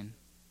antivenin.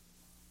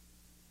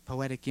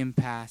 Poetic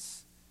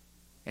impasse,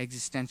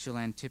 existential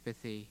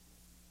antipathy.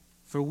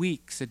 For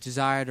weeks, a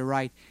desire to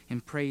write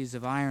in praise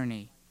of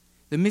irony.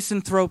 The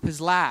misanthrope has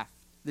laughed.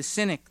 The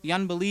cynic, the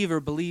unbeliever,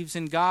 believes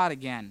in God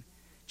again.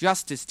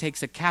 Justice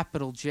takes a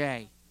capital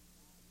J.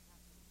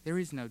 There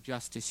is no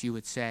justice, you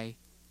would say.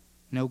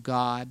 No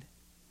God.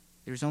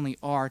 There's only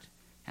art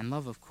and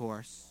love, of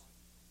course.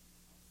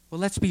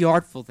 Well, let's be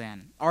artful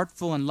then.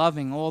 Artful and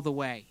loving all the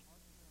way.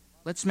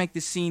 Let's make the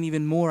scene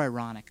even more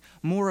ironic,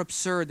 more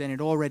absurd than it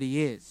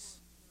already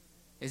is.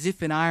 As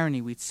if in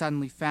irony we'd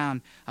suddenly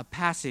found a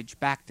passage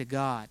back to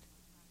God,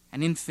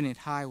 an infinite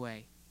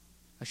highway,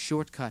 a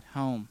shortcut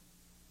home.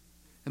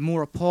 The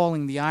more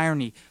appalling the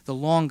irony, the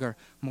longer,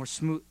 more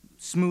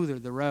smoother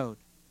the road,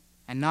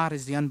 and not,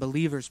 as the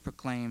unbelievers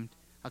proclaimed,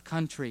 a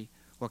country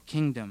or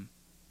kingdom,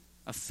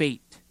 a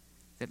fate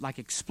that, like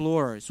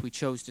explorers, we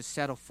chose to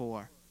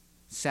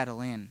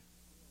settle in.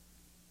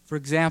 For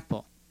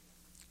example,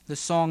 the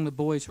song the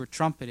boys were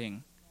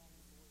trumpeting,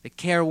 the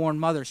careworn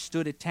mother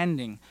stood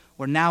attending,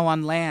 or now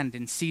on land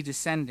and sea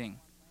descending,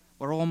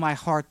 where all my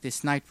heart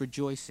this night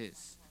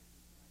rejoices.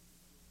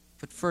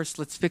 But first,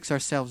 let's fix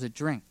ourselves a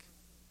drink.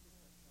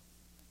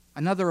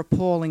 Another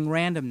appalling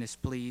randomness,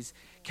 please.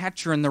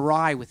 Catcher in the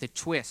Rye with a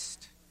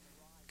twist.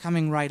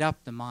 Coming right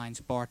up, the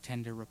mind's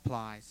bartender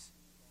replies,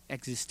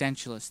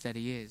 existentialist that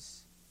he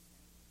is.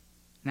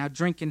 Now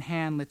drink in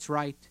hand, let's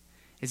write,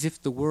 as if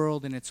the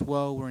world and its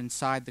woe were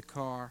inside the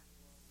car,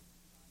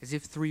 as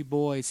if 3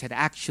 boys had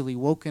actually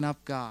woken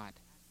up God.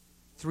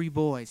 3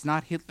 boys,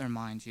 not Hitler,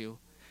 mind you,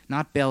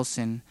 not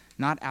Belsen,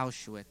 not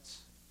Auschwitz.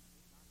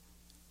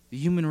 The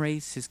human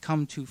race has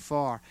come too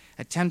far,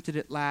 attempted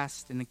at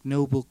last an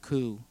ignoble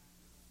coup.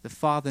 The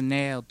father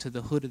nailed to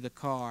the hood of the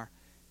car,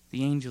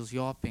 the angels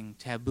yawping,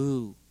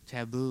 taboo,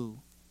 taboo.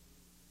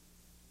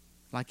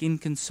 Like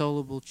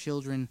inconsolable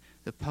children,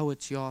 the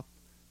poets yawp,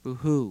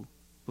 boo-hoo,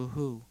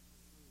 boo-hoo.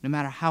 No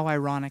matter how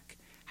ironic,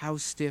 how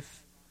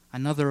stiff,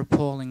 another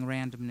appalling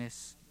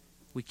randomness,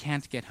 we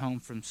can't get home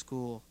from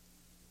school.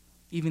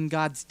 Even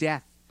God's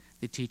death,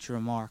 the teacher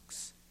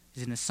remarks,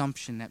 is an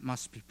assumption that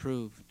must be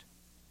proved.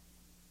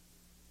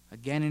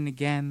 Again and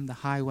again the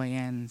highway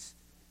ends,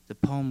 the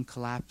poem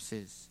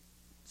collapses.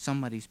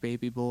 Somebody's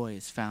baby boy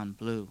is found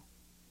blue.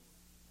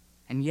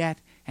 And yet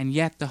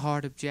the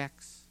heart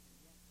objects.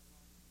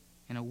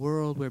 In a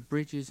world where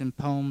bridges and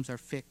poems are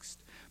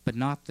fixed, but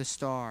not the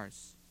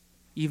stars,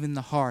 even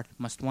the heart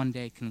must one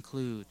day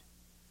conclude.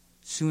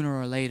 Sooner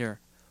or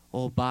later,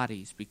 all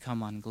bodies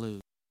become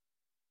unglued.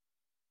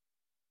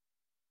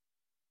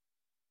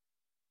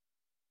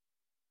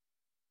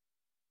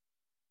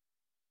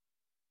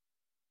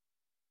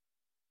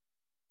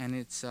 And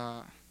it's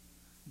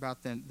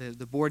about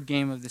the board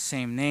game of the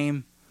same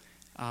name.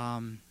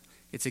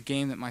 It's a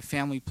game that my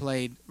family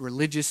played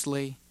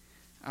religiously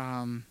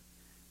on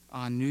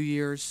New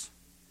Year's.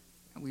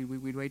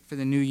 We'd wait for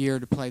the New Year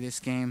to play this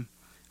game.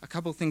 A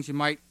couple things you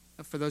might,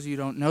 for those of you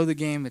who don't know the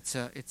game,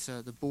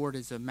 the board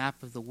is a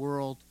map of the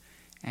world,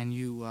 and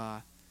you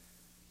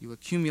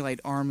accumulate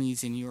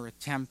armies in your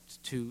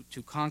attempt to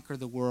conquer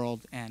the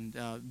world and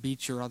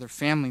beat your other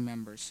family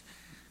members.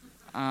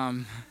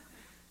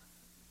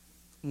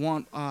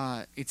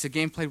 It's a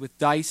game played with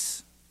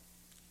dice.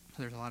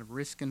 There's a lot of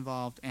risk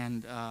involved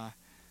and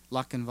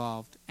luck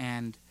involved,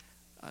 and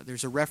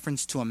there's a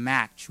reference to a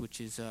match,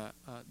 which is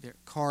their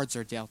cards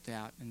are dealt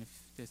out, and if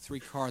the 3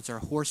 cards are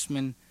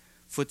horsemen,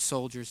 foot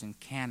soldiers, and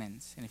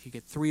cannons, and if you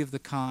get 3 of a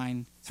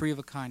kind,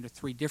 or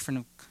 3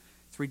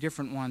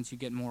 different ones, you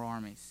get more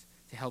armies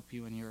to help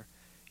you in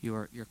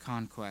your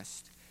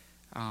conquest.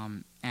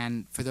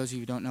 And for those of you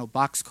who don't know,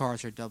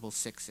 boxcars are double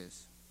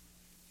 6s.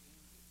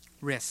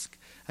 Risk,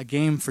 a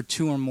game for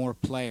 2 or more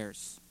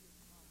players.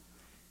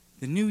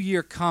 The new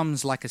year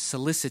comes like a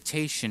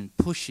solicitation,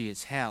 pushy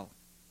as hell.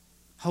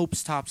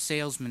 Hope's top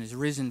salesman has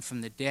risen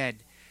from the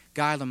dead,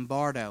 Guy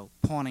Lombardo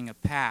pawning a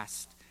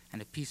past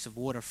and a piece of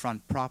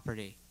waterfront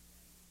property.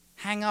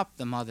 Hang up,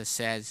 the mother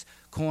says,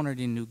 cornered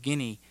in New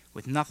Guinea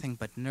with nothing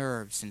but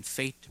nerves and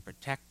fate to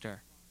protect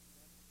her.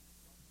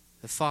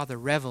 The father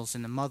revels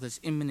in the mother's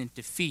imminent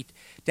defeat,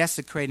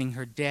 desecrating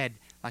her dead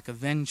like a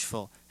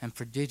vengeful and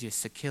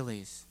prodigious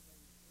Achilles.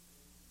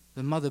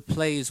 The mother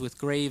plays with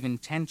grave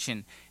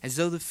intention, as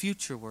though the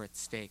future were at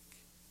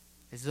stake,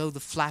 as though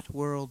the flat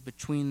world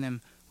between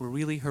them were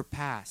really her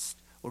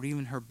past, or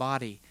even her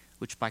body,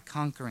 which by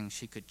conquering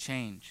she could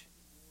change.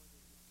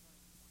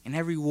 In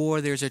every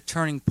war there's a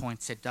turning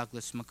point, said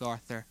Douglas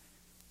MacArthur.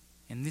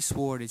 In this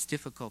war it is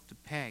difficult to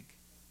peg.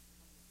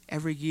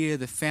 Every year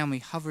the family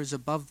hovers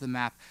above the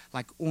map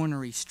like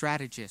ornery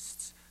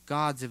strategists,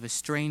 gods of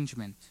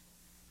estrangement,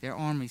 their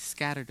armies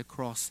scattered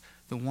across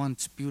the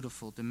once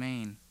beautiful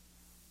domain.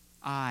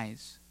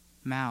 Eyes,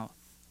 mouth,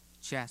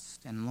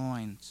 chest, and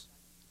loins.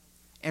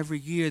 Every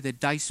year the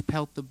dice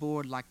pelt the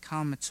board like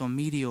comets or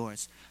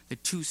meteors. The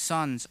 2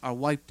 sons are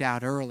wiped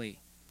out early.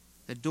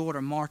 The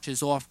daughter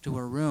marches off to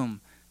her room,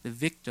 the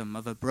victim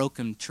of a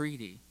broken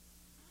treaty.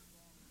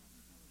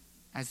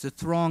 As the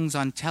throngs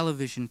on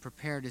television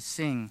prepare to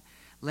sing,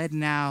 led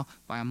now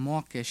by a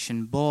mawkish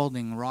and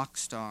balding rock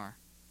star,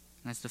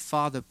 and as the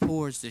father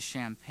pours the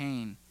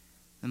champagne,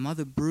 the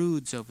mother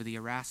broods over the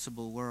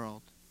irascible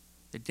world,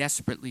 the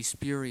desperately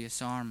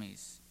spurious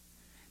armies.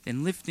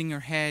 Then lifting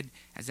her head,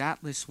 as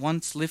Atlas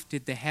once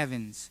lifted the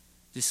heavens,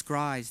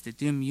 descries the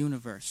dim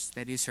universe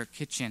that is her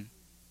kitchen.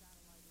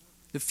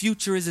 The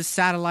future is a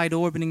satellite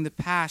orbiting the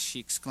past, she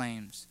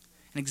exclaims,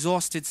 an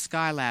exhausted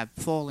Skylab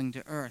falling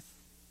to Earth.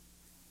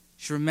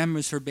 She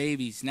remembers her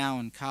babies now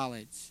in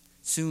college.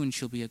 Soon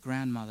she'll be a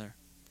grandmother.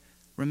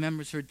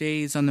 Remembers her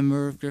days on the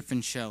Merv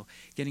Griffin show,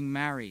 getting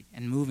married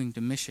and moving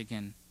to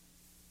Michigan.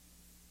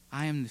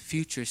 I am the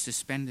future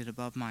suspended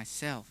above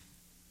myself.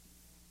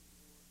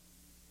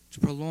 To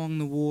prolong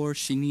the war,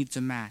 she needs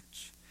a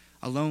match,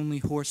 a lonely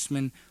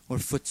horseman or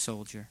foot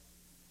soldier.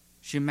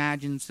 She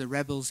imagines the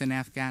rebels in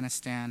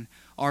Afghanistan,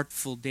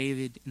 artful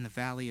David in the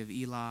valley of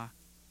Elah.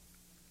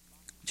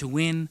 To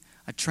win,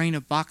 a train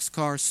of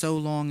boxcars so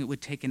long it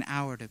would take an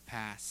hour to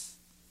pass.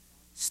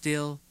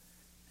 Still,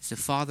 as the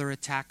father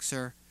attacks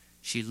her,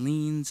 she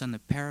leans on the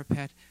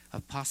parapet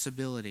of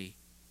possibility,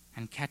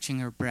 and catching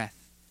her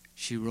breath,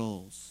 she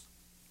rolls.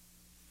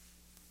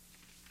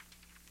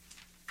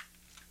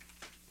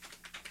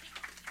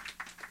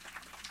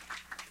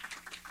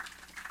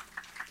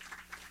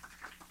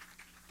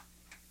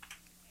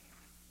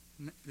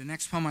 The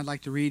next poem I'd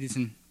like to read is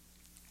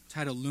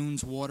entitled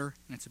Loon's Water,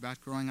 and it's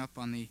about growing up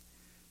on the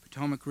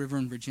Potomac River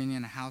in Virginia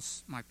in a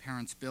house my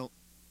parents built.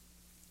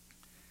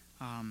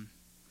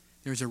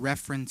 There's a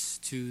reference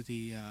to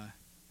the,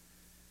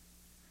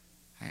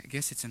 I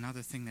guess it's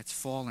another thing that's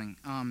falling.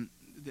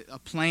 A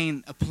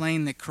plane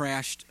that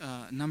crashed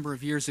a number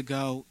of years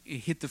ago, it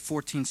hit the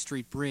 14th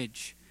Street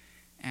Bridge,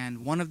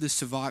 and one of the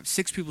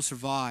 6 people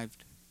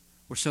survived,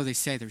 or so they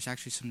say. There's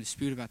actually some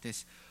dispute about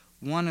this.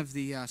 One of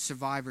the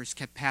survivors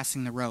kept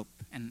passing the rope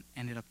and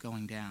ended up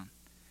going down.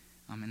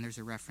 And there's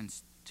a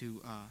reference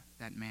to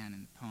that man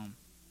in the poem.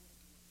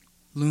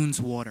 Loon's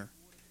Water.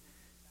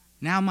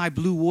 Now my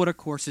blue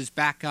watercourses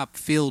back up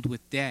filled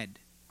with dead.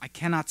 I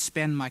cannot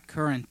spend my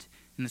current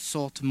in the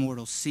salt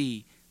immortal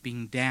sea,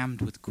 being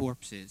damned with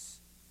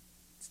corpses.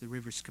 It's the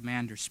river's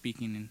commander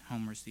speaking in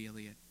Homer's The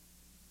Iliad.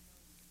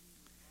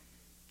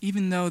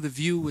 Even though the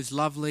view was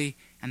lovely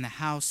and the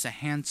house a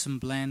handsome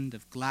blend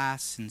of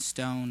glass and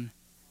stone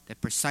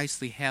that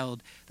precisely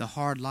held the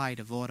hard light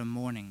of autumn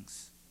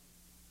mornings,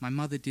 my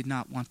mother did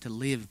not want to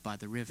live by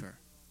the river.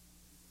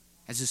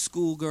 As a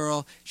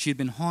schoolgirl, she had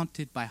been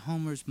haunted by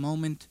Homer's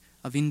moment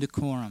of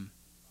indecorum,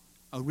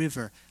 a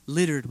river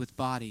littered with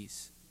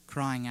bodies,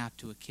 crying out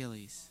to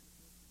Achilles.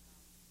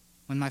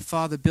 When my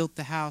father built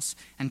the house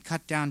and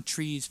cut down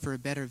trees for a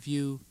better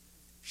view,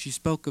 she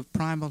spoke of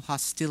primal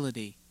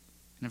hostility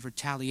and of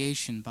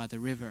retaliation by the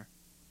river.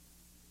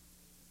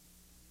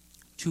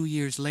 2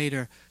 years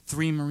later,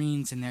 3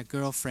 Marines and their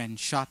girlfriend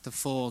shot the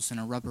falls in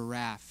a rubber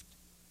raft.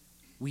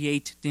 We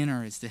ate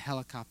dinner as the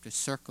helicopter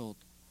circled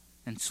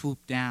and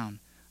swooped down,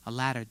 a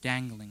ladder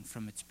dangling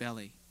from its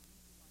belly.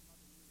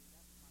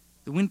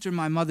 The winter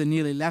my mother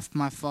nearly left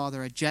my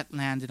father, a jet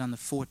landed on the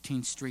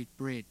 14th Street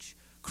Bridge,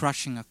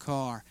 crushing a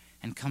car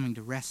and coming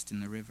to rest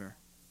in the river.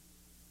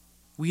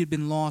 We had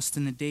been lost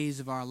in the days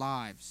of our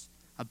lives,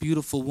 a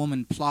beautiful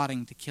woman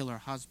plotting to kill her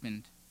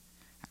husband.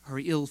 Her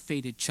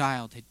ill-fated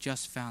child had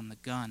just found the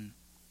gun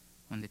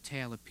when the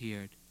tail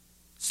appeared,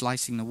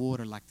 slicing the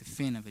water like the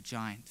fin of a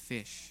giant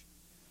fish.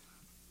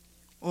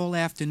 All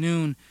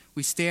afternoon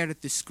we stared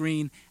at the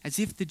screen as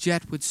if the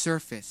jet would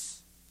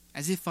surface,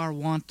 as if our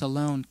want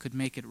alone could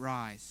make it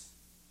rise.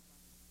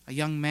 A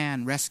young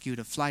man rescued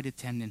a flight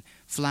attendant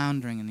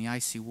floundering in the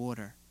icy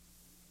water.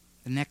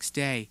 The next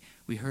day,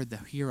 we heard the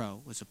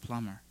hero was a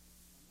plumber.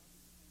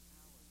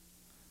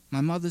 My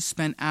mother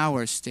spent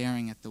hours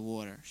staring at the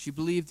water. She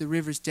believed the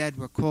river's dead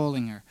were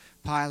calling her.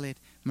 Pilot,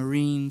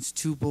 Marines,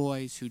 2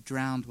 boys who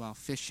drowned while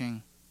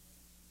fishing.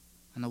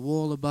 On the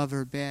wall above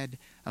her bed,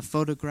 a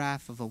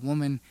photograph of a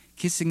woman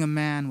kissing a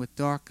man with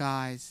dark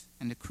eyes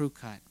and a crew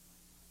cut.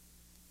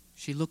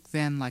 She looked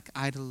then like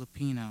Ida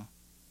Lupino,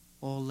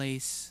 all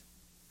lace,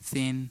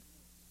 thin,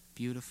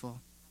 beautiful.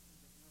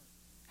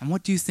 And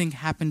what do you think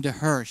happened to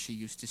her, she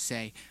used to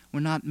say. We're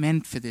not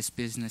meant for this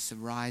business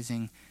of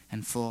rising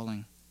and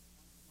falling.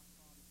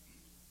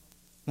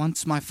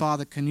 Once my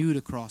father canoed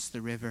across the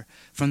river.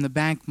 From the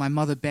bank my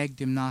mother begged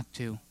him not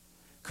to.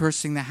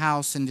 Cursing the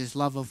house and his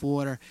love of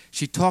water,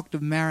 she talked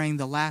of marrying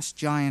the last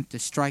giant to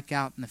strike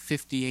out in the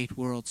 '58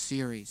 World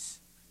Series.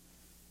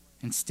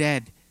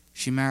 Instead,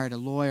 she married a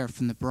lawyer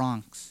from the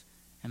Bronx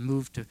and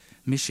moved to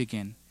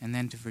Michigan and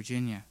then to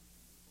Virginia.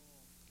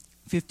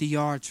 50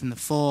 yards from the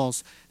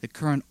falls, the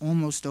current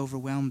almost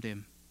overwhelmed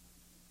him.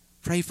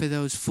 Pray for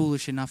those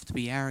foolish enough to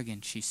be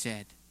arrogant, she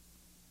said.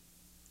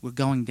 We're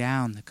going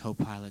down, the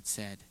co-pilot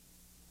said.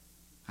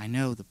 I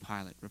know, the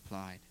pilot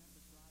replied.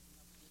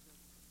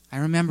 I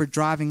remember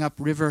driving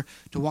upriver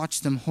to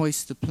watch them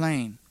hoist the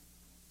plane.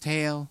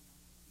 Tail,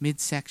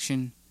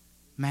 midsection,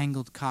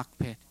 mangled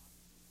cockpit.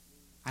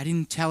 I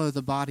didn't tell her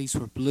the bodies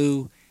were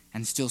blue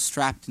and still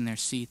strapped in their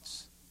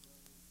seats.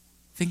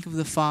 Think of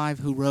the 5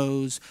 who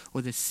rose,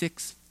 or the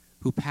 6th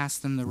who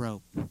passed them the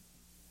rope.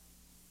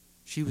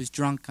 She was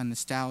drunk on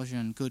nostalgia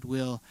and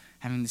goodwill,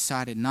 having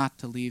decided not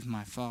to leave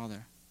my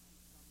father.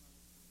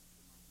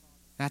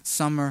 That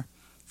summer,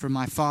 for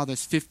my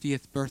father's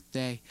 50th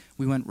birthday,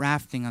 we went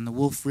rafting on the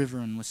Wolf River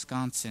in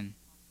Wisconsin.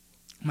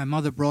 My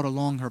mother brought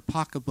along her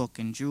pocketbook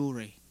and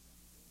jewelry.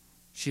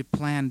 She had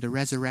planned to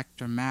resurrect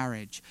her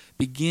marriage,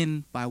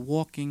 begin by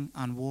walking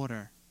on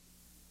water,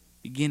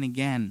 begin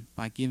again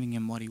by giving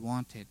him what he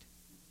wanted.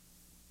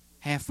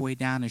 Halfway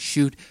down a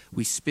chute,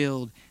 we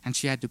spilled, and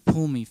she had to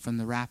pull me from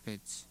the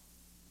rapids.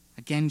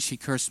 Again she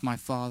cursed my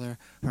father,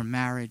 her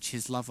marriage,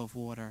 his love of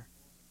water.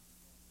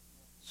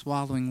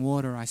 Swallowing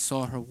water, I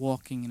saw her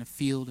walking in a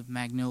field of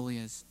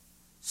magnolias,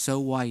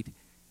 so white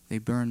they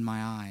burned my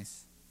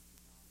eyes.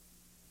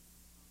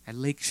 At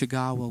Lake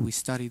Shigawa, we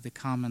studied the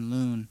common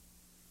loon.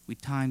 We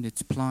timed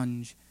its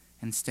plunge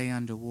and stay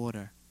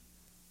underwater.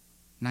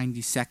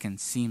 90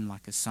 seconds seemed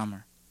like a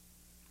summer.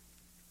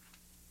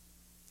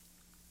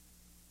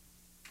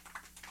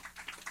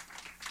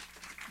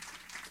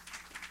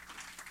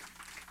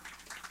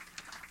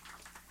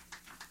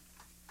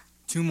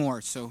 Two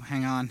more, so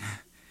hang on.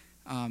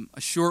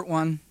 A short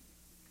one.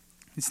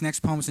 This next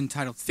poem is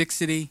entitled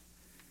Fixity.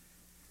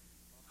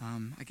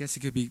 I guess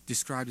it could be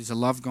described as a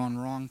love gone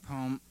wrong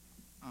poem.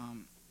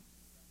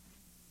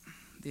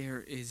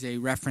 There is a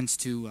reference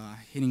to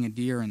hitting a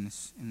deer in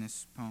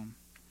this poem.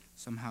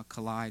 Somehow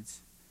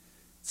collides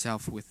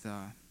itself with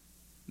the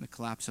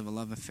collapse of a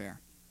love affair.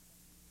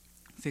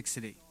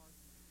 Fixity.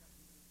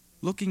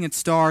 Looking at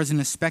stars in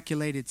a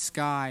speculated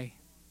sky,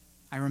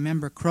 I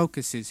remember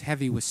crocuses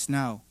heavy with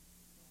snow,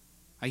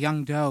 a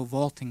young doe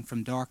vaulting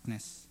from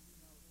darkness.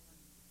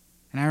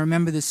 And I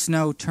remember the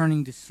snow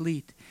turning to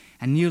sleet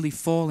and nearly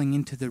falling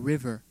into the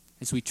river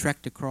as we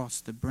trekked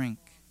across the brink.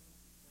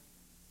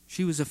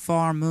 She was a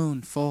far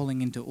moon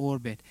falling into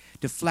orbit,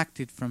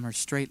 deflected from her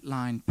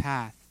straight-line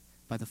path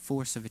by the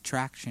force of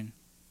attraction.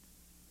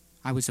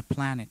 I was a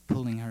planet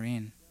pulling her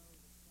in.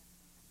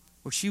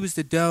 Or she was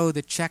the doe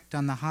that checked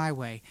on the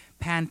highway,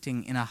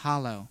 panting in a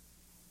hollow.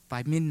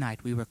 By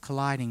midnight we were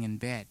colliding in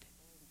bed.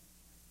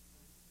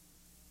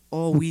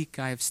 All week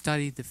I have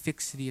studied the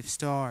fixity of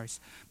stars,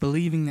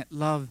 believing that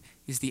love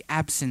is the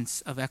absence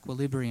of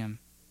equilibrium,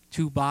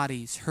 two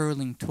bodies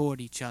hurling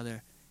toward each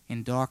other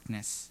in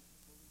darkness.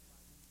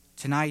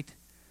 Tonight,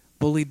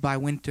 bullied by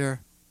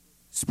winter,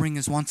 spring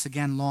has once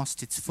again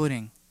lost its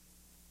footing,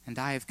 and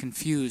I have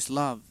confused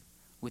love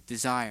with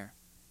desire.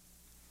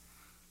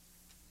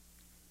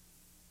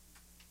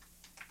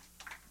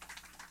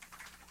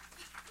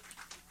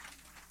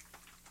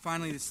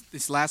 Finally,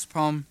 this last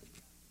poem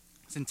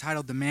is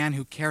entitled "The Man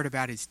Who Cared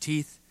About His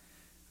Teeth."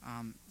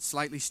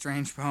 Slightly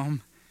strange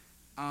poem.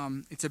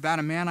 It's about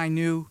a man I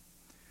knew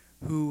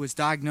who was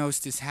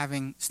diagnosed as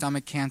having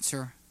stomach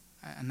cancer,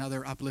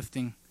 another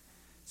uplifting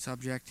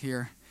subject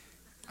here.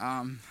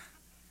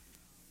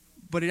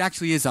 But it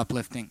actually is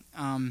uplifting.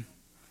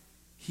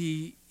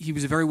 He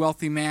was a very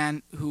wealthy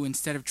man who,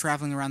 instead of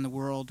traveling around the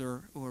world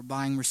or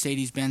buying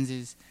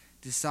Mercedes-Benzes,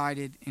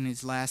 decided in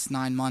his last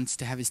 9 months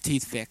to have his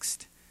teeth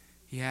fixed.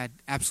 He had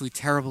absolutely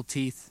terrible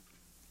teeth,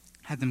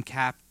 had them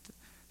capped,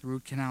 the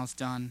root canals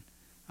done.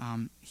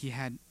 He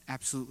had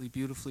absolutely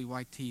beautifully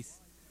white teeth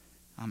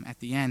at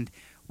the end.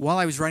 While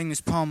I was writing this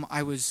poem,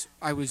 I was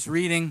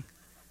reading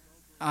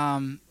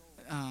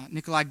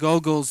Nikolai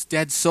Gogol's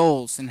Dead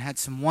Souls, and had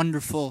some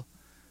wonderful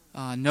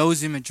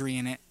nose imagery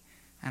in it.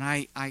 And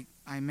I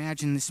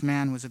imagine this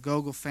man was a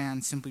Gogol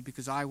fan simply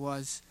because I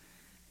was,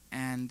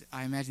 and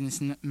I imagine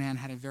this man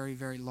had a very,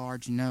 very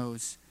large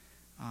nose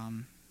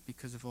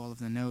because of all of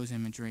the nose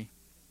imagery.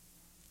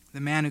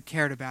 The man who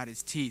cared about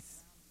his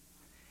teeth.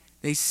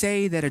 They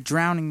say that a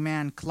drowning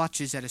man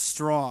clutches at a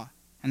straw,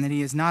 and that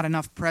he has not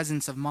enough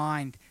presence of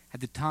mind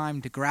at the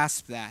time to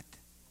grasp that.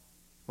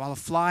 While a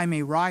fly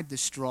may ride the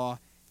straw,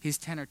 his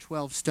 10 or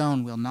 12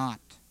 stone will not.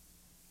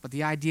 But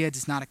the idea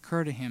does not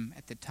occur to him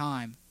at the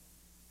time,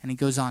 and he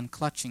goes on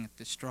clutching at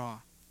the straw.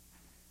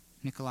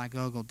 Nikolai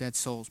Gogol, Dead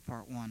Souls,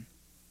 Part 1.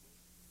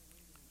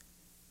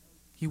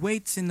 He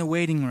waits in the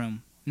waiting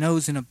room,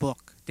 nose in a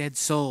book, Dead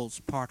Souls,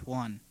 Part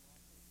 1.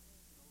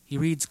 He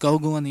reads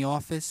Gogol in the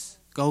office,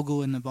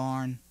 Gogol in the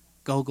barn,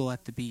 Gogol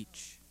at the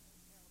beach.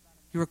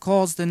 He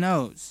recalls the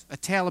nose, a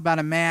tale about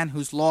a man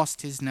who's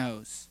lost his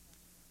nose.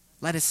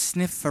 Let us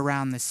sniff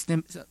around the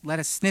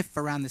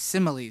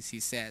similes, he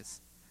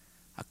says.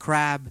 A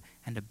crab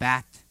and a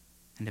bat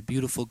and a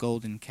beautiful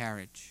golden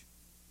carriage.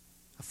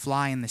 A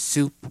fly in the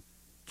soup,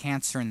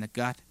 cancer in the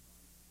gut.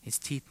 His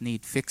teeth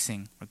need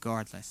fixing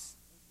regardless.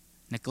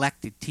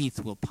 Neglected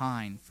teeth will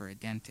pine for a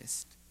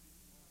dentist.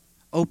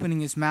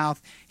 Opening his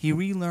mouth, he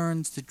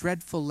relearns the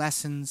dreadful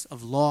lessons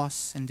of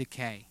loss and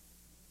decay.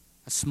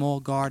 A small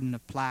garden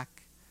of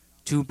plaque,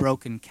 2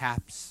 broken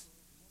caps,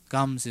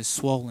 gums as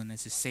swollen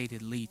as a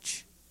sated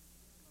leech.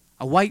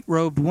 A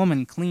white-robed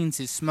woman cleans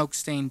his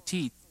smoke-stained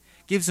teeth,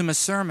 gives him a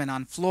sermon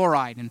on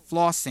fluoride and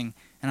flossing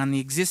and on the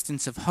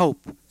existence of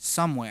hope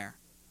somewhere.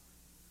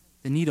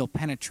 The needle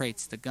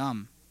penetrates the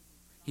gum.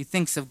 He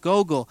thinks of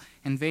Gogol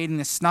invading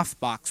a snuff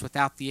box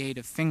without the aid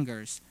of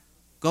fingers.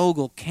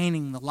 Gogol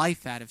caning the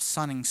life out of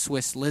sunning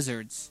Swiss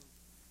lizards.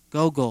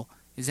 Gogol,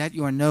 is that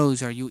your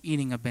nose or are you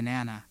eating a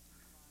banana?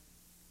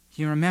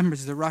 He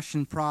remembers the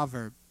Russian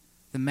proverb,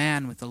 the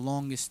man with the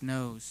longest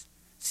nose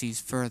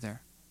sees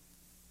further.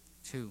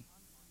 2.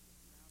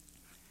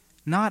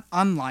 Not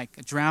unlike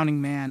a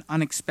drowning man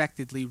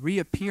unexpectedly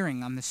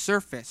reappearing on the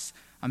surface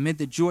amid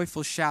the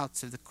joyful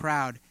shouts of the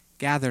crowd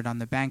gathered on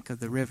the bank of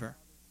the river.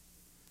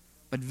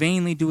 But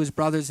vainly do his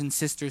brothers and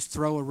sisters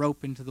throw a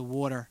rope into the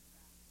water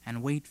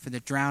and wait for the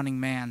drowning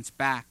man's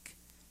back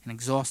and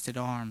exhausted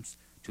arms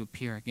to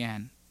appear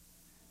again.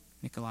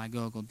 Nikolai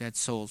Gogol, Dead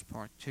Souls,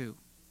 Part 2.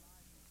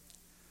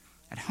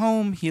 At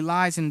home, he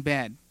lies in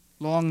bed,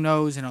 long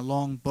nose in a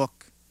long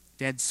book,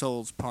 Dead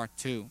Souls, Part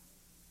 2.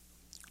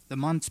 The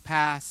months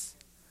pass,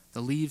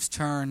 the leaves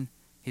turn,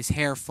 his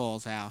hair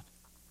falls out.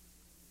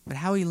 But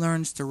how he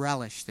learns to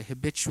relish the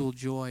habitual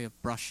joy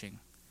of brushing,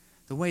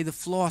 the way the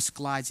floss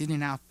glides in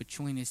and out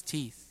between his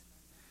teeth,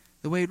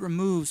 the way it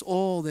removes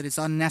all that is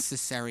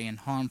unnecessary and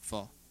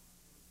harmful.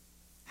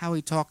 How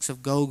he talks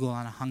of Gogol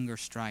on a hunger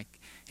strike,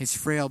 his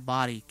frail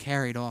body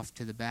carried off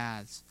to the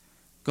baths,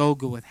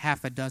 Gogol with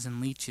 6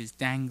 leeches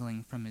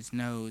dangling from his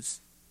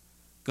nose,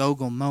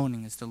 Gogol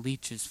moaning as the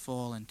leeches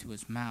fall into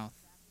his mouth.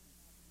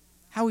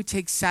 How he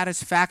takes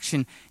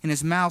satisfaction in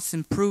his mouth's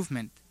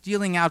improvement,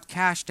 dealing out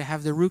cash to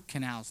have the root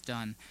canals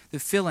done, the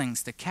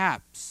fillings, the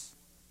caps.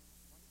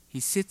 He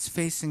sits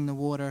facing the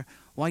water,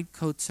 white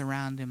coats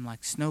around him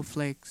like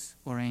snowflakes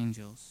or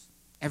angels,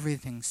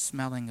 everything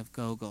smelling of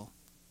Gogol.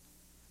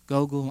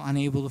 Gogol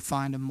unable to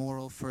find a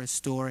moral for his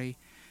story,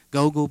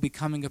 Gogol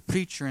becoming a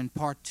preacher in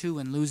part 2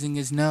 and losing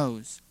his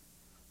nose,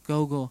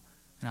 Gogol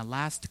and a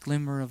last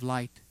glimmer of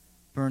light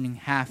burning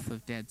half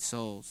of dead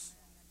souls.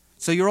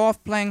 So you're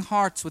off playing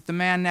hearts with the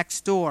man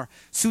next door.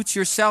 Suits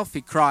yourself,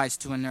 he cries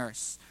to a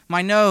nurse.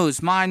 My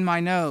nose, mind my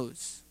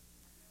nose.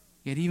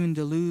 Yet even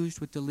deluged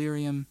with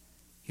delirium,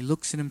 he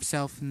looks at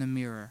himself in the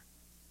mirror,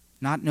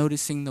 not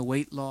noticing the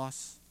weight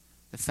loss,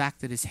 the fact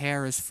that his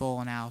hair has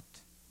fallen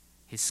out,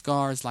 his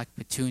scars like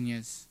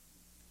petunias.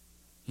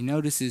 He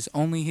notices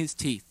only his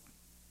teeth,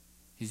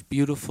 his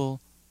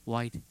beautiful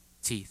white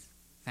teeth.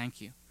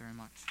 Thank you very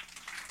much.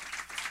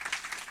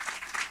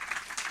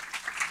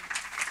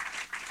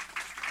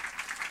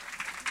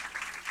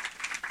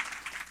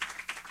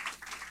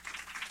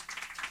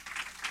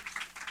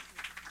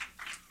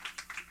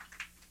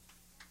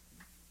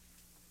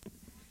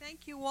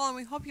 Thank you all, and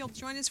we hope you'll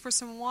join us for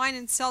some wine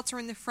and seltzer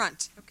in the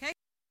front, okay?